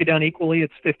 you break it down equally,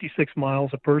 it's 56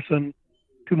 miles a person,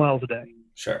 2 miles a day.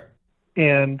 Sure.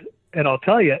 And I'll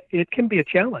tell you, it can be a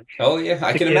challenge. Oh, yeah.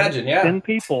 I can get imagine. Yeah. 10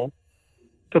 people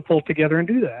to pull together and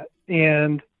do that.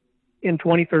 And in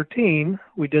 2013,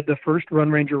 we did the first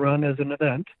Run Ranger Run as an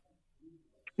event.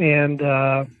 And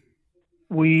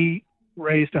we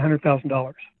raised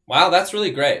 $100,000. Wow. That's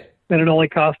really great. And it only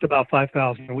cost about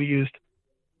 $5,000. We used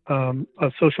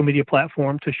a social media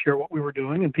platform to share what we were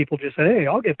doing, and people just said, "Hey,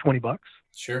 I'll give $20."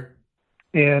 Sure.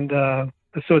 And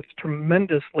so it's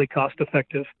tremendously cost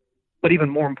effective. But even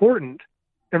more important,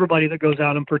 everybody that goes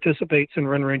out and participates in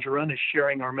Run Ranger Run is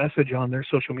sharing our message on their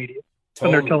social media,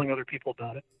 Totally. and they're telling other people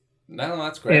about it. No,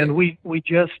 that's great. And we're in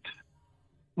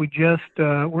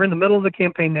the middle of the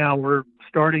campaign now. We're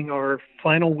starting our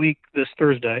final week this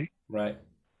Thursday, Right.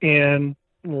 and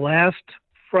last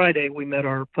Friday we met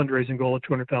our fundraising goal of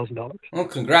 $200,000. Oh,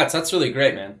 congrats. That's really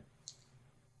great, man.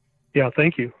 Yeah,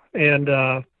 thank you. And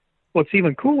what's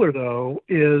even cooler, though,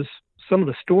 is some of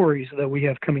the stories that we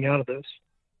have coming out of this,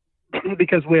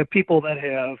 because we have people that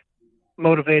have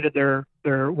motivated their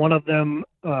one of them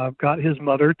got his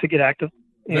mother to get active.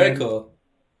 Very and cool.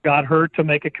 Got her to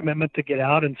make a commitment to get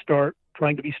out and start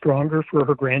trying to be stronger for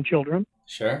her grandchildren.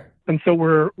 Sure. And so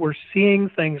we're seeing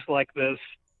things like this.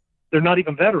 They're not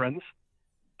even veterans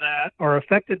that are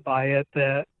affected by it,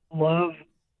 that love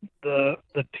the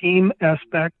team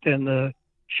aspect and the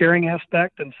sharing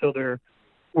aspect. And so they're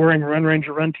wearing Run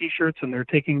Ranger Run t-shirts, and they're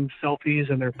taking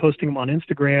selfies, and they're posting them on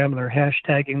Instagram, and they're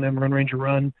hashtagging them Run Ranger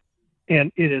Run.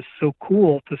 And it is so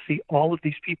cool to see all of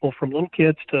these people, from little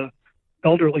kids to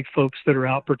elderly folks, that are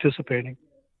out participating.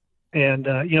 And,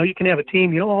 you can have a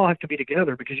team. You don't all have to be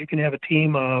together, because you can have a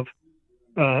team of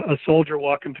a soldier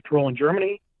walking patrol in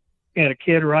Germany, and a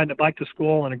kid riding a bike to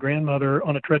school, and a grandmother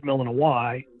on a treadmill in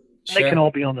Hawaii. Sure. They can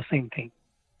all be on the same team.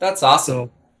 That's awesome.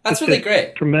 So That's it's really just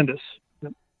great. Tremendous.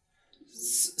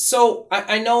 So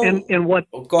I know. And what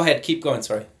Oh, go ahead. Keep going.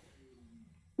 Sorry.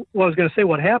 I was going to say,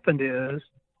 what happened is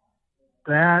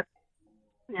that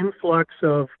influx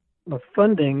of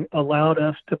funding allowed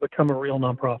us to become a real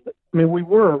nonprofit. I mean, we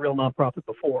were a real nonprofit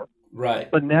before,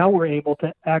 Right. but now we're able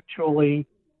to actually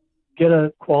get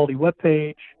a quality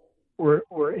webpage.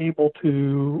 We're able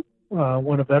to,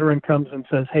 when a veteran comes and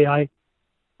says, "Hey,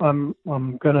 I'm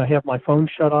going to have my phone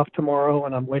shut off tomorrow,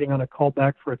 and I'm waiting on a call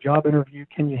back for a job interview.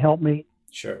 Can you help me?"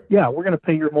 Sure. Yeah, we're going to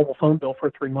pay your mobile phone bill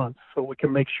for 3 months, so we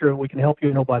can make sure we can help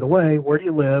you. By the way, where do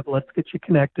you live? Let's get you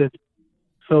connected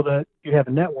so that you have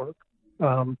a network.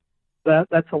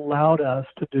 That's allowed us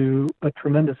to do a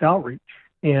tremendous outreach.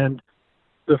 And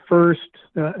the first,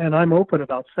 and I'm open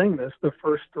about saying this, the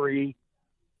first three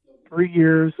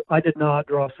years, I did not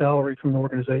draw salary from the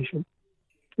organization.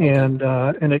 And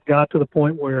it got to the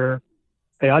point where,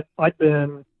 hey, I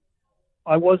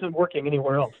wasn't working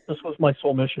anywhere else. This was my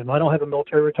sole mission. I don't have a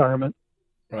military retirement.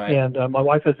 Right. And my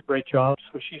wife has a great job,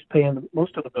 so she's paying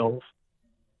most of the bills.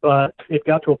 But it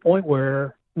got to a point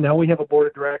where now we have a board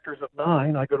of directors of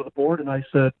 9. I go to the board and I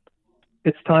said,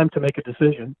 it's time to make a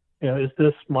decision. Is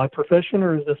this my profession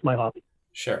or is this my hobby?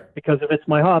 Sure. Because if it's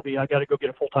my hobby, I got to go get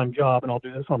a full-time job and I'll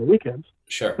do this on the weekends.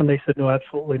 Sure. And they said, no,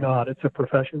 absolutely not. It's a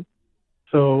profession.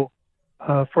 So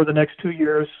for the next 2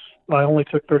 years, I only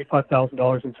took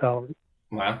 $35,000 in salary.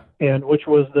 Wow. And which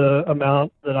was the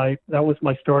amount that was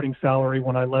my starting salary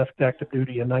when I left active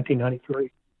duty in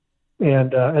 1993.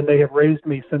 And they have raised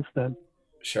me since then.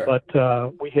 Sure. But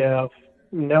we have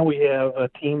a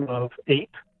team of 8.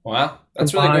 Wow.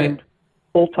 That's really great.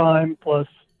 Full-time plus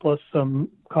some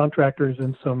contractors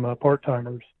and some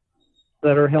part-timers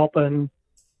that are helping.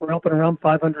 We're helping around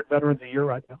 500 veterans a year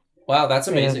right now. Wow, that's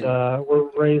amazing. And we're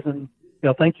raising,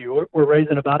 thank you. We're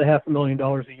raising about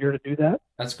 $500,000 a year to do that.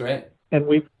 That's great. And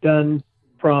we've had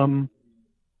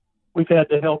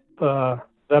to help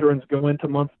veterans go into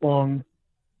month-long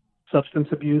substance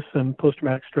abuse and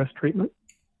post-traumatic stress treatment.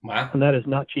 Wow. And that is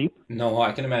not cheap. No,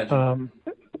 I can imagine.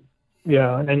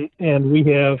 And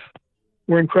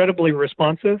we're incredibly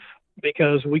responsive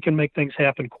because we can make things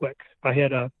happen quick. I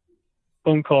had a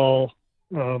phone call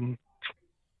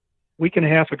week and a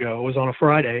half ago. It was on a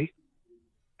Friday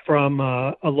from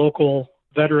a local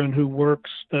veteran who works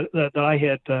that I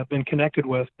had been connected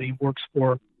with. He works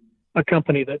for a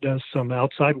company that does some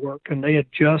outside work, and they had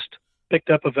just picked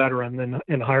up a veteran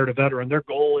and hired a veteran. Their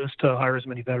goal is to hire as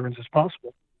many veterans as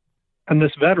possible. And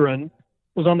this veteran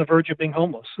was on the verge of being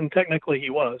homeless, and technically he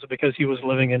was because he was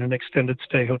living in an extended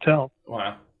stay hotel.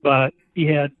 Wow. But he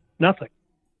had nothing,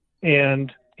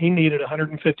 and he needed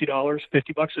 $150,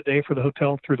 $50 a day for the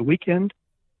hotel through the weekend,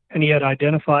 and he had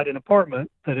identified an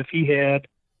apartment that if he had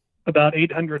about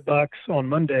 $800 on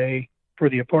Monday for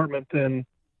the apartment, then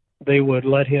they would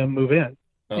let him move in.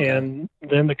 Okay. And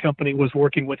then the company was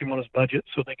working with him on his budget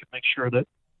so they could make sure that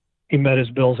he met his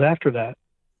bills after that.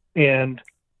 And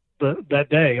that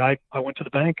day, I went to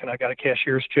the bank and I got a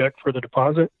cashier's check for the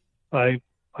deposit. I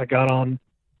got on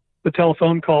the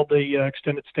telephone, called the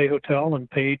extended stay hotel, and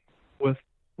paid with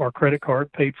our credit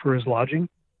card, paid for his lodging.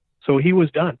 So he was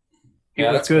done. He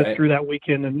was good great. Through that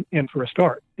weekend and for a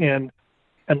start. And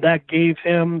that gave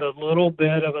him the little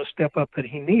bit of a step up that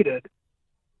he needed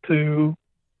to,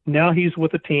 now he's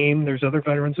with a team. There's other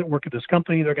veterans that work at this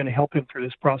company. They're going to help him through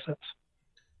this process.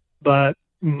 But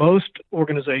most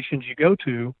organizations you go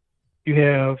to, you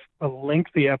have a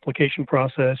lengthy application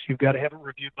process. You've got to have it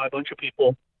reviewed by a bunch of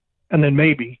people, and then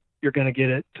maybe you're going to get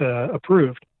it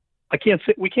approved.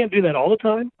 We can't do that all the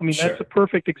time. I mean, sure. That's a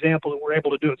perfect example that we're able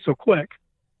to do it so quick,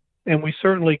 and we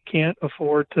certainly can't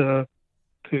afford to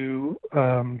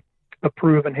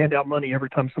approve and hand out money every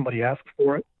time somebody asks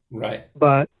for it. Right.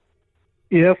 But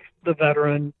if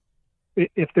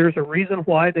there's a reason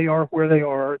why they are where they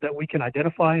are that we can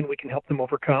identify and we can help them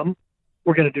overcome,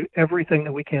 we're going to do everything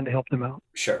that we can to help them out.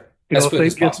 Sure. If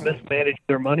they've just mismanaged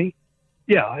their money,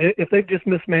 if they've just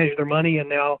mismanaged their money and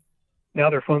now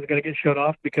their phone's going to get shut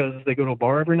off because they go to a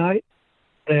bar every night,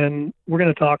 then we're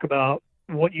going to talk about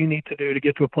what you need to do to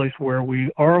get to a place where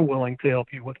we are willing to help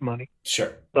you with money.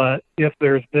 Sure. But if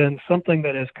there's been something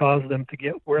that has caused them to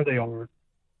get where they are,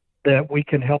 that we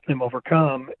can help them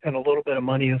overcome, and a little bit of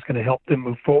money is going to help them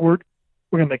move forward,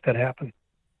 we're going to make that happen.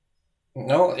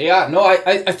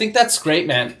 I think that's great,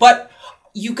 man. But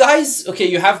you guys,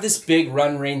 you have this big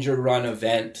Run Ranger Run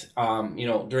event,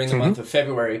 during the month of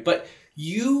February, but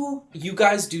you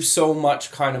guys do so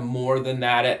much kind of more than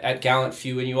that at Gallant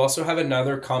Few, and you also have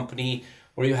another company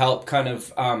where you help kind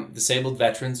of disabled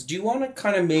veterans. Do you want to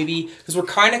kind of maybe, because we're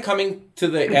kind of coming to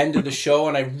the end of the show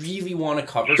and I really want to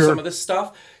cover some of this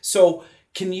stuff. So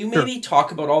can you maybe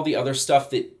talk about all the other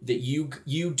stuff that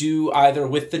you do either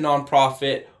with the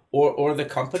nonprofit or the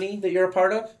company that you're a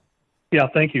part of? Yeah,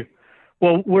 thank you.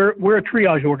 Well, we're a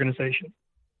triage organization.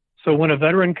 So when a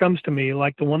veteran comes to me,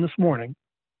 like the one this morning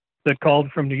that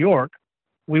called from New York,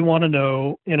 we want to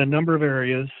know in a number of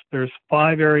areas. There's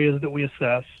 5 areas that we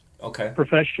assess. Okay.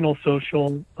 Professional,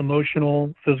 social,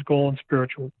 emotional, physical, and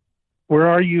spiritual. Where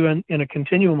are you in a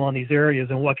continuum on these areas,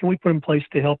 and what can we put in place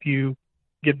to help you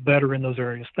get better in those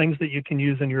areas? Things that you can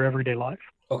use in your everyday life.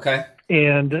 Okay.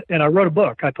 And I wrote a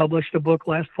book. I published a book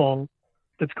last fall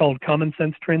that's called Common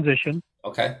Sense Transition.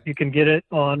 Okay. You can get it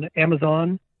on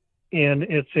Amazon, and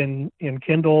it's in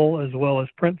Kindle as well as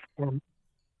print form.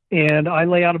 And I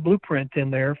lay out a blueprint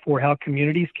in there for how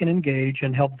communities can engage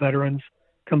and help veterans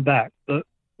come back.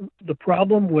 The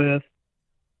problem with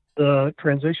the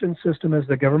transition system as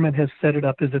the government has set it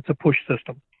up is it's a push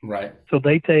system. Right. So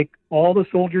they take all the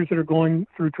soldiers that are going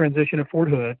through transition at Fort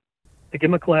Hood, they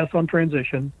give them a class on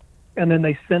transition, and then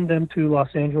they send them to Los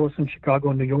Angeles and Chicago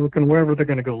and New York and wherever they're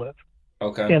going to go live.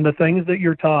 Okay. And the things that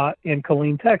you're taught in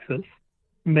Killeen, Texas,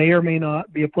 may or may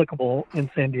not be applicable in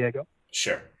San Diego.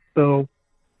 Sure. So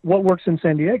what works in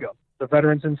San Diego? The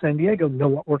veterans in San Diego know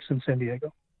what works in San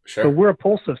Diego. Sure. So we're a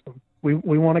pull system. We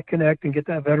want to connect and get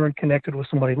that veteran connected with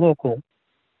somebody local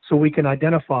so we can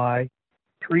identify,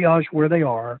 triage where they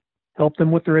are, help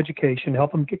them with their education,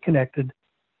 help them get connected.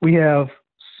 We have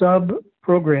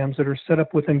sub-programs that are set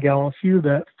up within Gallant Few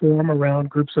that form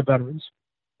around groups of veterans.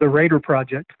 The Raider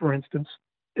Project, for instance,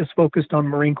 is focused on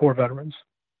Marine Corps veterans.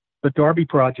 The Darby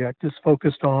Project is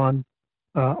focused on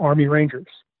Army Rangers.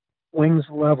 Wings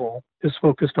Level is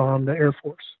focused on the Air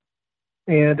Force.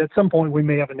 And at some point, we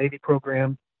may have a Navy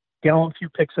program. Gallant Few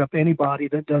picks up anybody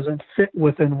that doesn't fit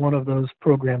within one of those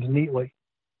programs neatly.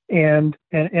 And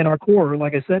our core,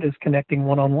 like I said, is connecting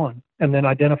one-on-one and then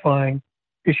identifying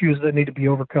issues that need to be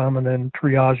overcome and then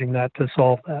triaging that to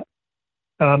solve that.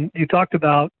 You talked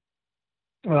about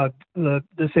the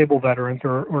disabled veterans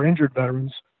or injured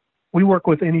veterans. We work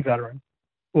with any veteran,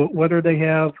 whether they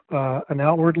have an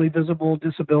outwardly visible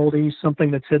disability, something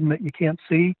that's hidden that you can't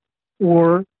see,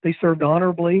 or they served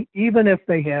honorably, even if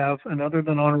they have an other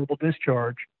than honorable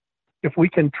discharge. If we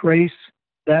can trace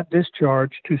that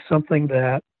discharge to something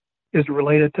that is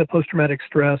related to post-traumatic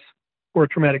stress or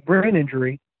traumatic brain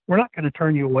injury, we're not going to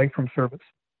turn you away from service.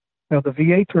 Now, the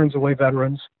VA turns away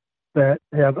veterans that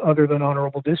have other than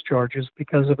honorable discharges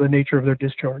because of the nature of their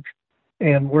discharge.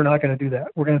 And we're not going to do that.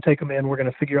 We're going to take them in, we're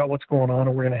going to figure out what's going on,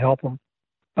 and we're going to help them.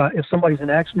 If somebody's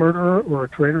an axe murderer or a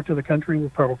traitor to the country, we're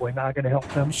probably not going to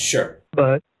help them. Sure.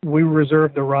 But we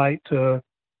reserve the right to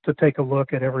take a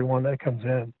look at everyone that comes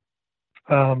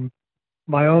in.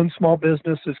 My own small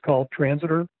business is called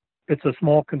Transitor. It's a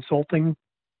small consulting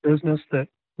business that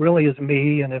really is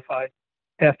me, and if I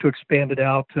have to expand it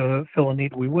out to fill a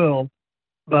need, we will.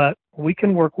 But we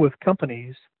can work with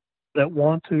companies that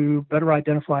want to better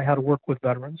identify how to work with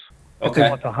veterans. Okay. If they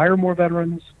want to hire more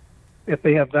veterans, if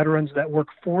they have veterans that work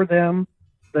for them,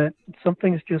 that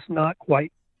something's just not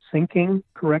quite syncing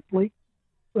correctly,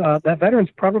 that veteran's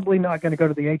probably not going to go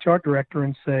to the HR director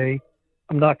and say,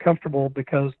 I'm not comfortable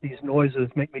because these noises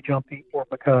make me jumpy or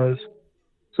because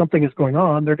something is going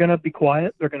on. They're going to be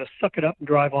quiet. They're going to suck it up and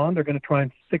drive on. They're going to try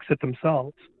and fix it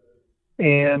themselves.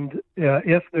 And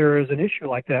if there is an issue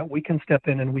like that, we can step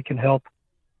in and we can help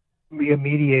be a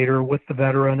mediator with the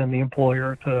veteran and the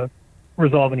employer to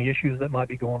resolve any issues that might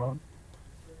be going on.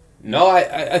 No,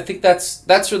 I think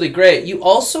that's really great. You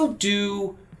also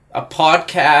do a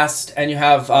podcast and you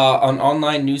have an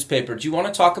online newspaper. Do you want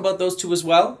to talk about those two as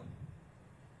well?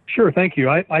 Sure, thank you.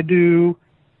 I do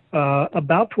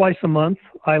about twice a month.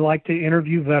 I like to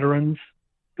interview veterans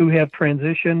who have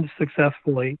transitioned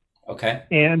successfully. Okay.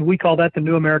 And we call that the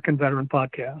New American Veteran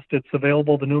Podcast. It's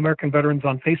available, the New American Veterans,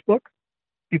 on Facebook.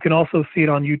 You can also see it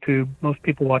on YouTube. Most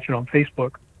people watch it on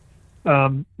Facebook.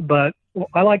 But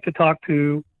I like to talk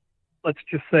to, let's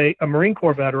just say, a Marine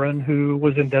Corps veteran who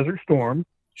was in Desert Storm.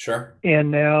 Sure. And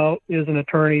now is an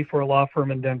attorney for a law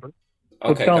firm in Denver. So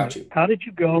Okay, tell got me, you. how did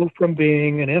you go from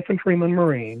being an infantryman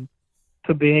Marine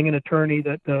to being an attorney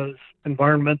that does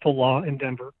environmental law in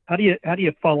Denver? How do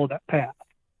you follow that path?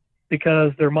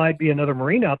 Because there might be another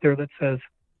Marine out there that says,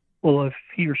 well, if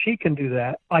he or she can do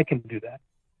that, I can do that.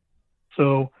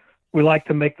 So we like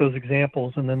to make those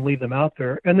examples and then leave them out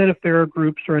there. And then if there are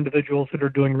groups or individuals that are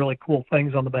doing really cool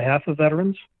things on the behalf of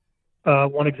veterans,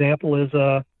 one example is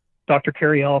Dr.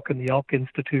 Carrie Elk and the Elk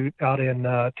Institute out in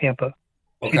Tampa.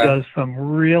 Okay. She does some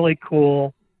really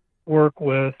cool work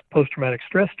with post-traumatic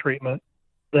stress treatment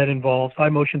that involves high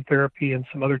motion therapy and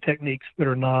some other techniques that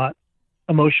are not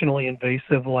emotionally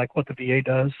invasive like what the VA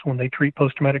does when they treat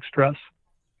post-traumatic stress.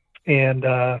 And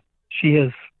she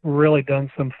has really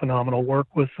done some phenomenal work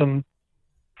with some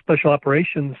special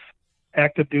operations,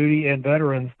 active duty, and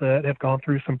veterans that have gone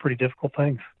through some pretty difficult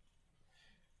things.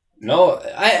 No,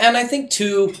 I think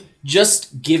too,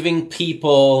 just giving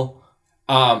people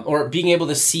or being able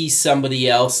to see somebody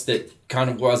else that kind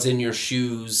of was in your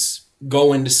shoes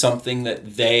go into something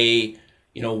that they,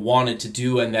 wanted to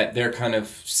do and that they're kind of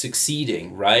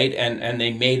succeeding, right? And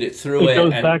they made it through it. It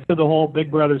goes back to the whole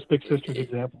Big Brothers, Big Sisters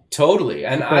example. Totally.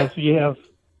 And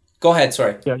go ahead,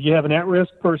 sorry. Yeah, you have an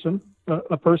at-risk person,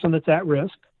 a person that's at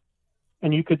risk,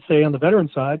 and you could say on the veteran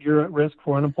side, you're at risk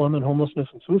for unemployment, homelessness,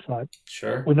 and suicide.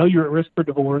 Sure. We know you're at risk for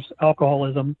divorce,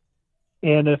 alcoholism,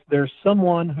 and if there's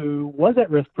someone who was at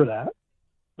risk for that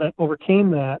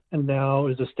overcame that, and now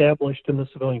is established in the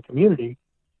civilian community,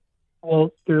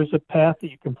 well, there's a path that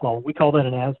you can follow. We call that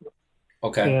an azimuth.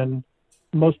 Okay. And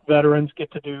most veterans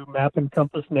get to do map and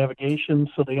compass navigation,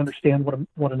 so they understand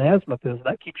what an azimuth is.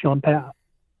 That keeps you on path.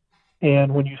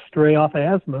 And when you stray off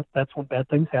azimuth, that's when bad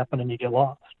things happen and you get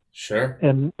lost. Sure.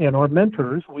 And our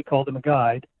mentors, we call them a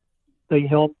guide, they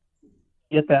help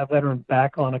get that veteran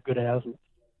back on a good azimuth.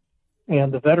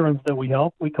 And the veterans that we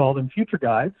help, we call them future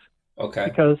guides. Okay.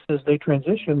 Because as they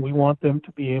transition, we want them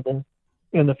to be able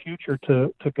in the future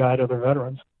to guide other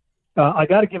veterans. I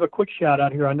got to give a quick shout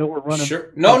out here. I know we're running.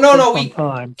 Sure. No. We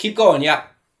time. Keep going. Yeah.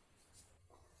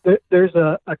 There's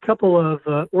a couple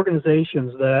of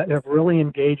organizations that have really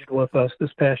engaged with us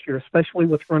this past year, especially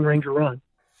with Run Ranger Run.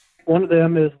 One of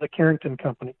them is the Carrington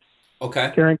Company.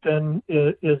 Okay. Carrington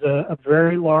is a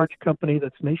very large company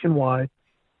that's nationwide,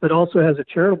 that also has a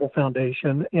charitable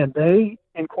foundation, and they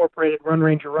incorporated Run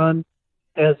Ranger Run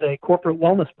as a corporate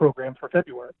wellness program for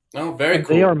February. Oh, very and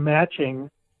cool. They are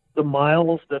matching the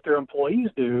miles that their employees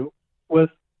do with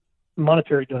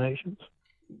monetary donations.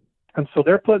 And so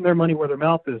they're putting their money where their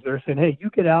mouth is. They're saying, hey, you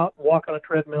get out, walk on a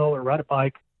treadmill or ride a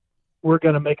bike. We're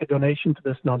going to make a donation to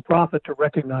this nonprofit to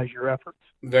recognize your efforts.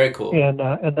 Very cool. And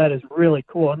that is really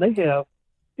cool. And they have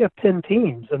 10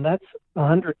 teams, and that's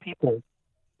 100 people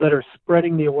that are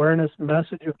spreading the awareness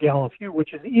message of Gallant Few,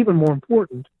 which is even more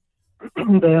important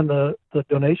than the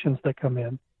donations that come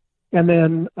in. And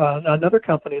then another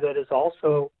company that has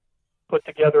also put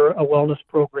together a wellness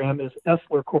program is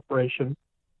Essler Corporation,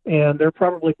 and they're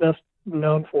probably best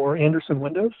known for Andersen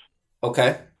Windows.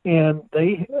 Okay. And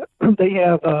they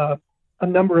have a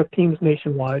number of teams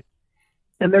nationwide,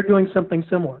 and they're doing something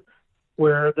similar,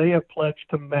 where they have pledged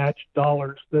to match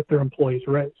dollars that their employees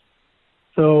raise.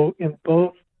 So in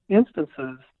both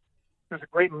instances, there's a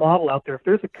great model out there. If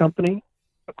there's a company,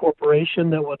 a corporation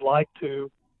that would like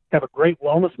to have a great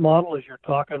wellness model as you're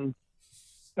talking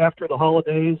after the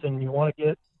holidays and you want to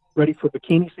get ready for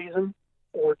bikini season,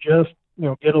 or just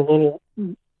get a little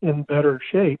in better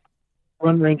shape,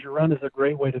 Run Ranger Run is a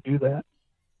great way to do that.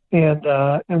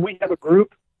 And we have a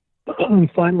group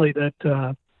finally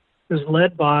that is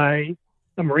led by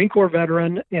a Marine Corps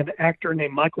veteran and actor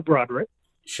named Michael Broderick.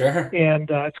 Sure. And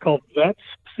it's called Vets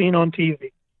Seen on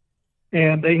TV.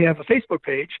 And they have a Facebook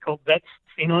page called Vets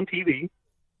Seen on TV.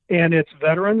 And it's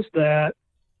veterans that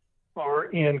are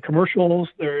in commercials.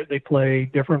 They play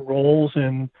different roles,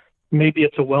 and maybe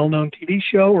it's a well-known TV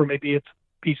show or maybe it's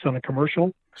a piece on a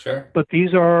commercial. Sure. But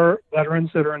these are veterans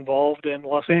that are involved in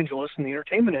Los Angeles in the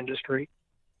entertainment industry.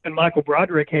 And Michael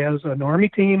Broderick has an Army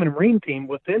team and a Marine team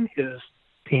within his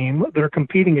team that are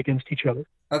competing against each other.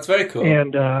 That's very cool.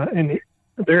 And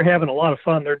they're having a lot of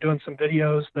fun. They're doing some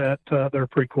videos that are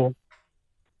pretty cool.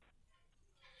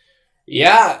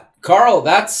 Yeah, Carl,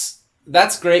 that's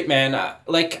great, man.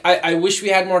 I wish we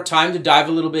had more time to dive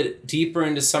a little bit deeper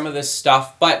into some of this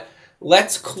stuff, but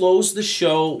let's close the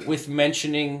show with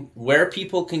mentioning where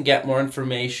people can get more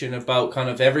information about kind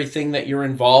of everything that you're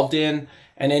involved in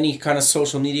and any kind of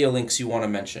social media links you want to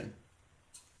mention.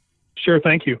 Sure,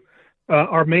 thank you.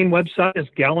 Our main website is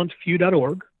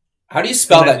gallantfew.org. How do you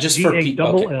spell that? Just for people.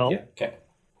 G-A-double-L. Yeah, okay.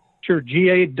 Sure,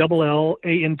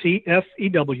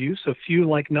 G-A-double-L-A-N-T-F-E-W, so few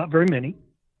like not very many,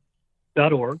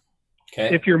 .org.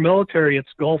 Okay. If you're military, it's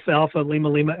Golf Alpha, Lima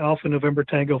Lima Alpha, November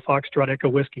Tango, Foxtrot Echo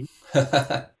Whiskey.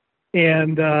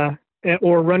 And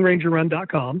or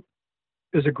runrangerrun.com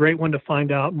is a great one to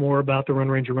find out more about the Run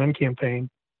Ranger Run campaign.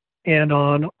 And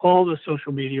on all the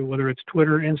social media, whether it's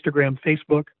Twitter, Instagram,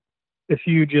 Facebook, if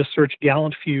you just search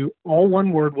Gallant Few, all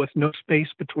one word with no space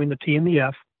between the T and the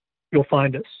F, you'll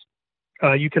find us.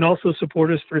 You can also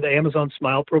support us through the Amazon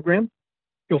Smile program.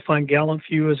 You'll find Gallant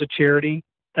Few as a charity.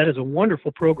 That is a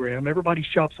wonderful program. Everybody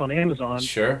shops on Amazon.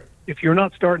 Sure. If you're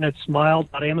not starting at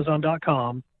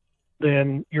smile.amazon.com,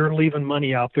 then you're leaving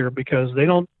money out there because they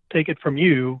don't take it from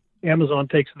you. Amazon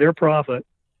takes their profit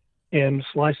and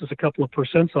slices a couple of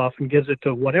 % off and gives it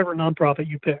to whatever nonprofit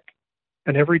you pick.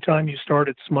 And every time you start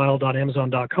at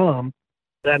smile.amazon.com,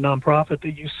 that nonprofit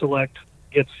that you select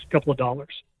gets a couple of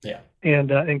dollars. Yeah.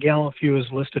 And Gallant Few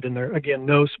is listed in there. Again,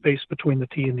 no space between the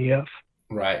T and the F.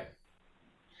 Right.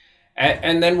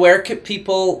 And then where could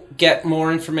people get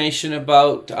more information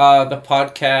about the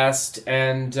podcast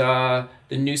and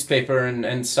the newspaper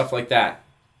and stuff like that?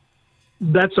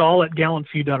 That's all at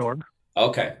gallantfew.org.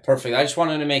 Okay, perfect. I just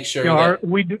wanted to make sure.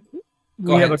 We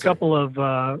have a couple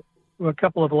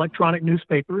of electronic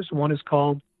newspapers. One is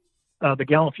called the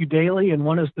Gallant Few Daily, and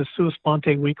one is the Sua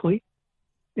Sponte Weekly.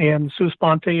 And Sua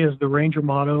Sponte is the Ranger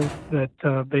motto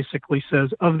that basically says,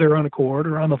 of their own accord,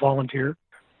 or I'm a volunteer.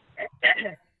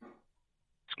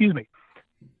 Excuse me.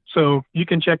 So you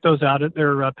can check those out at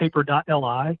their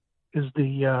paper.li is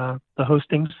the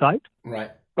hosting site.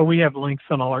 Right. But we have links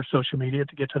on all our social media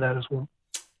to get to that as well.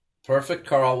 Perfect,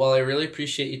 Carl. Well, I really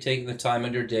appreciate you taking the time out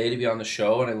of your day to be on the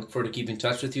show, and I look forward to keeping in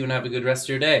touch with you, and have a good rest of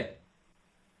your day.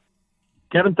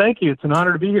 Kevin, thank you. It's an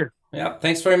honor to be here. Yeah,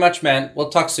 thanks very much, man. We'll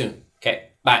talk soon. Okay,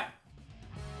 bye.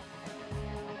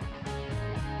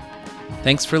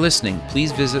 Thanks for listening.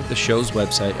 Please visit the show's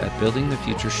website at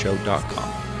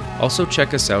buildingthefutureshow.com. Also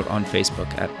check us out on Facebook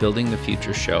at Building the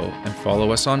Future Show and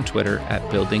follow us on Twitter at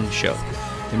Building Show.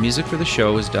 The music for the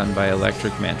show is done by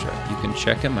Electric Mantra. You can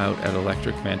check him out at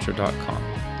electricmantra.com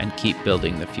and keep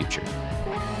building the future.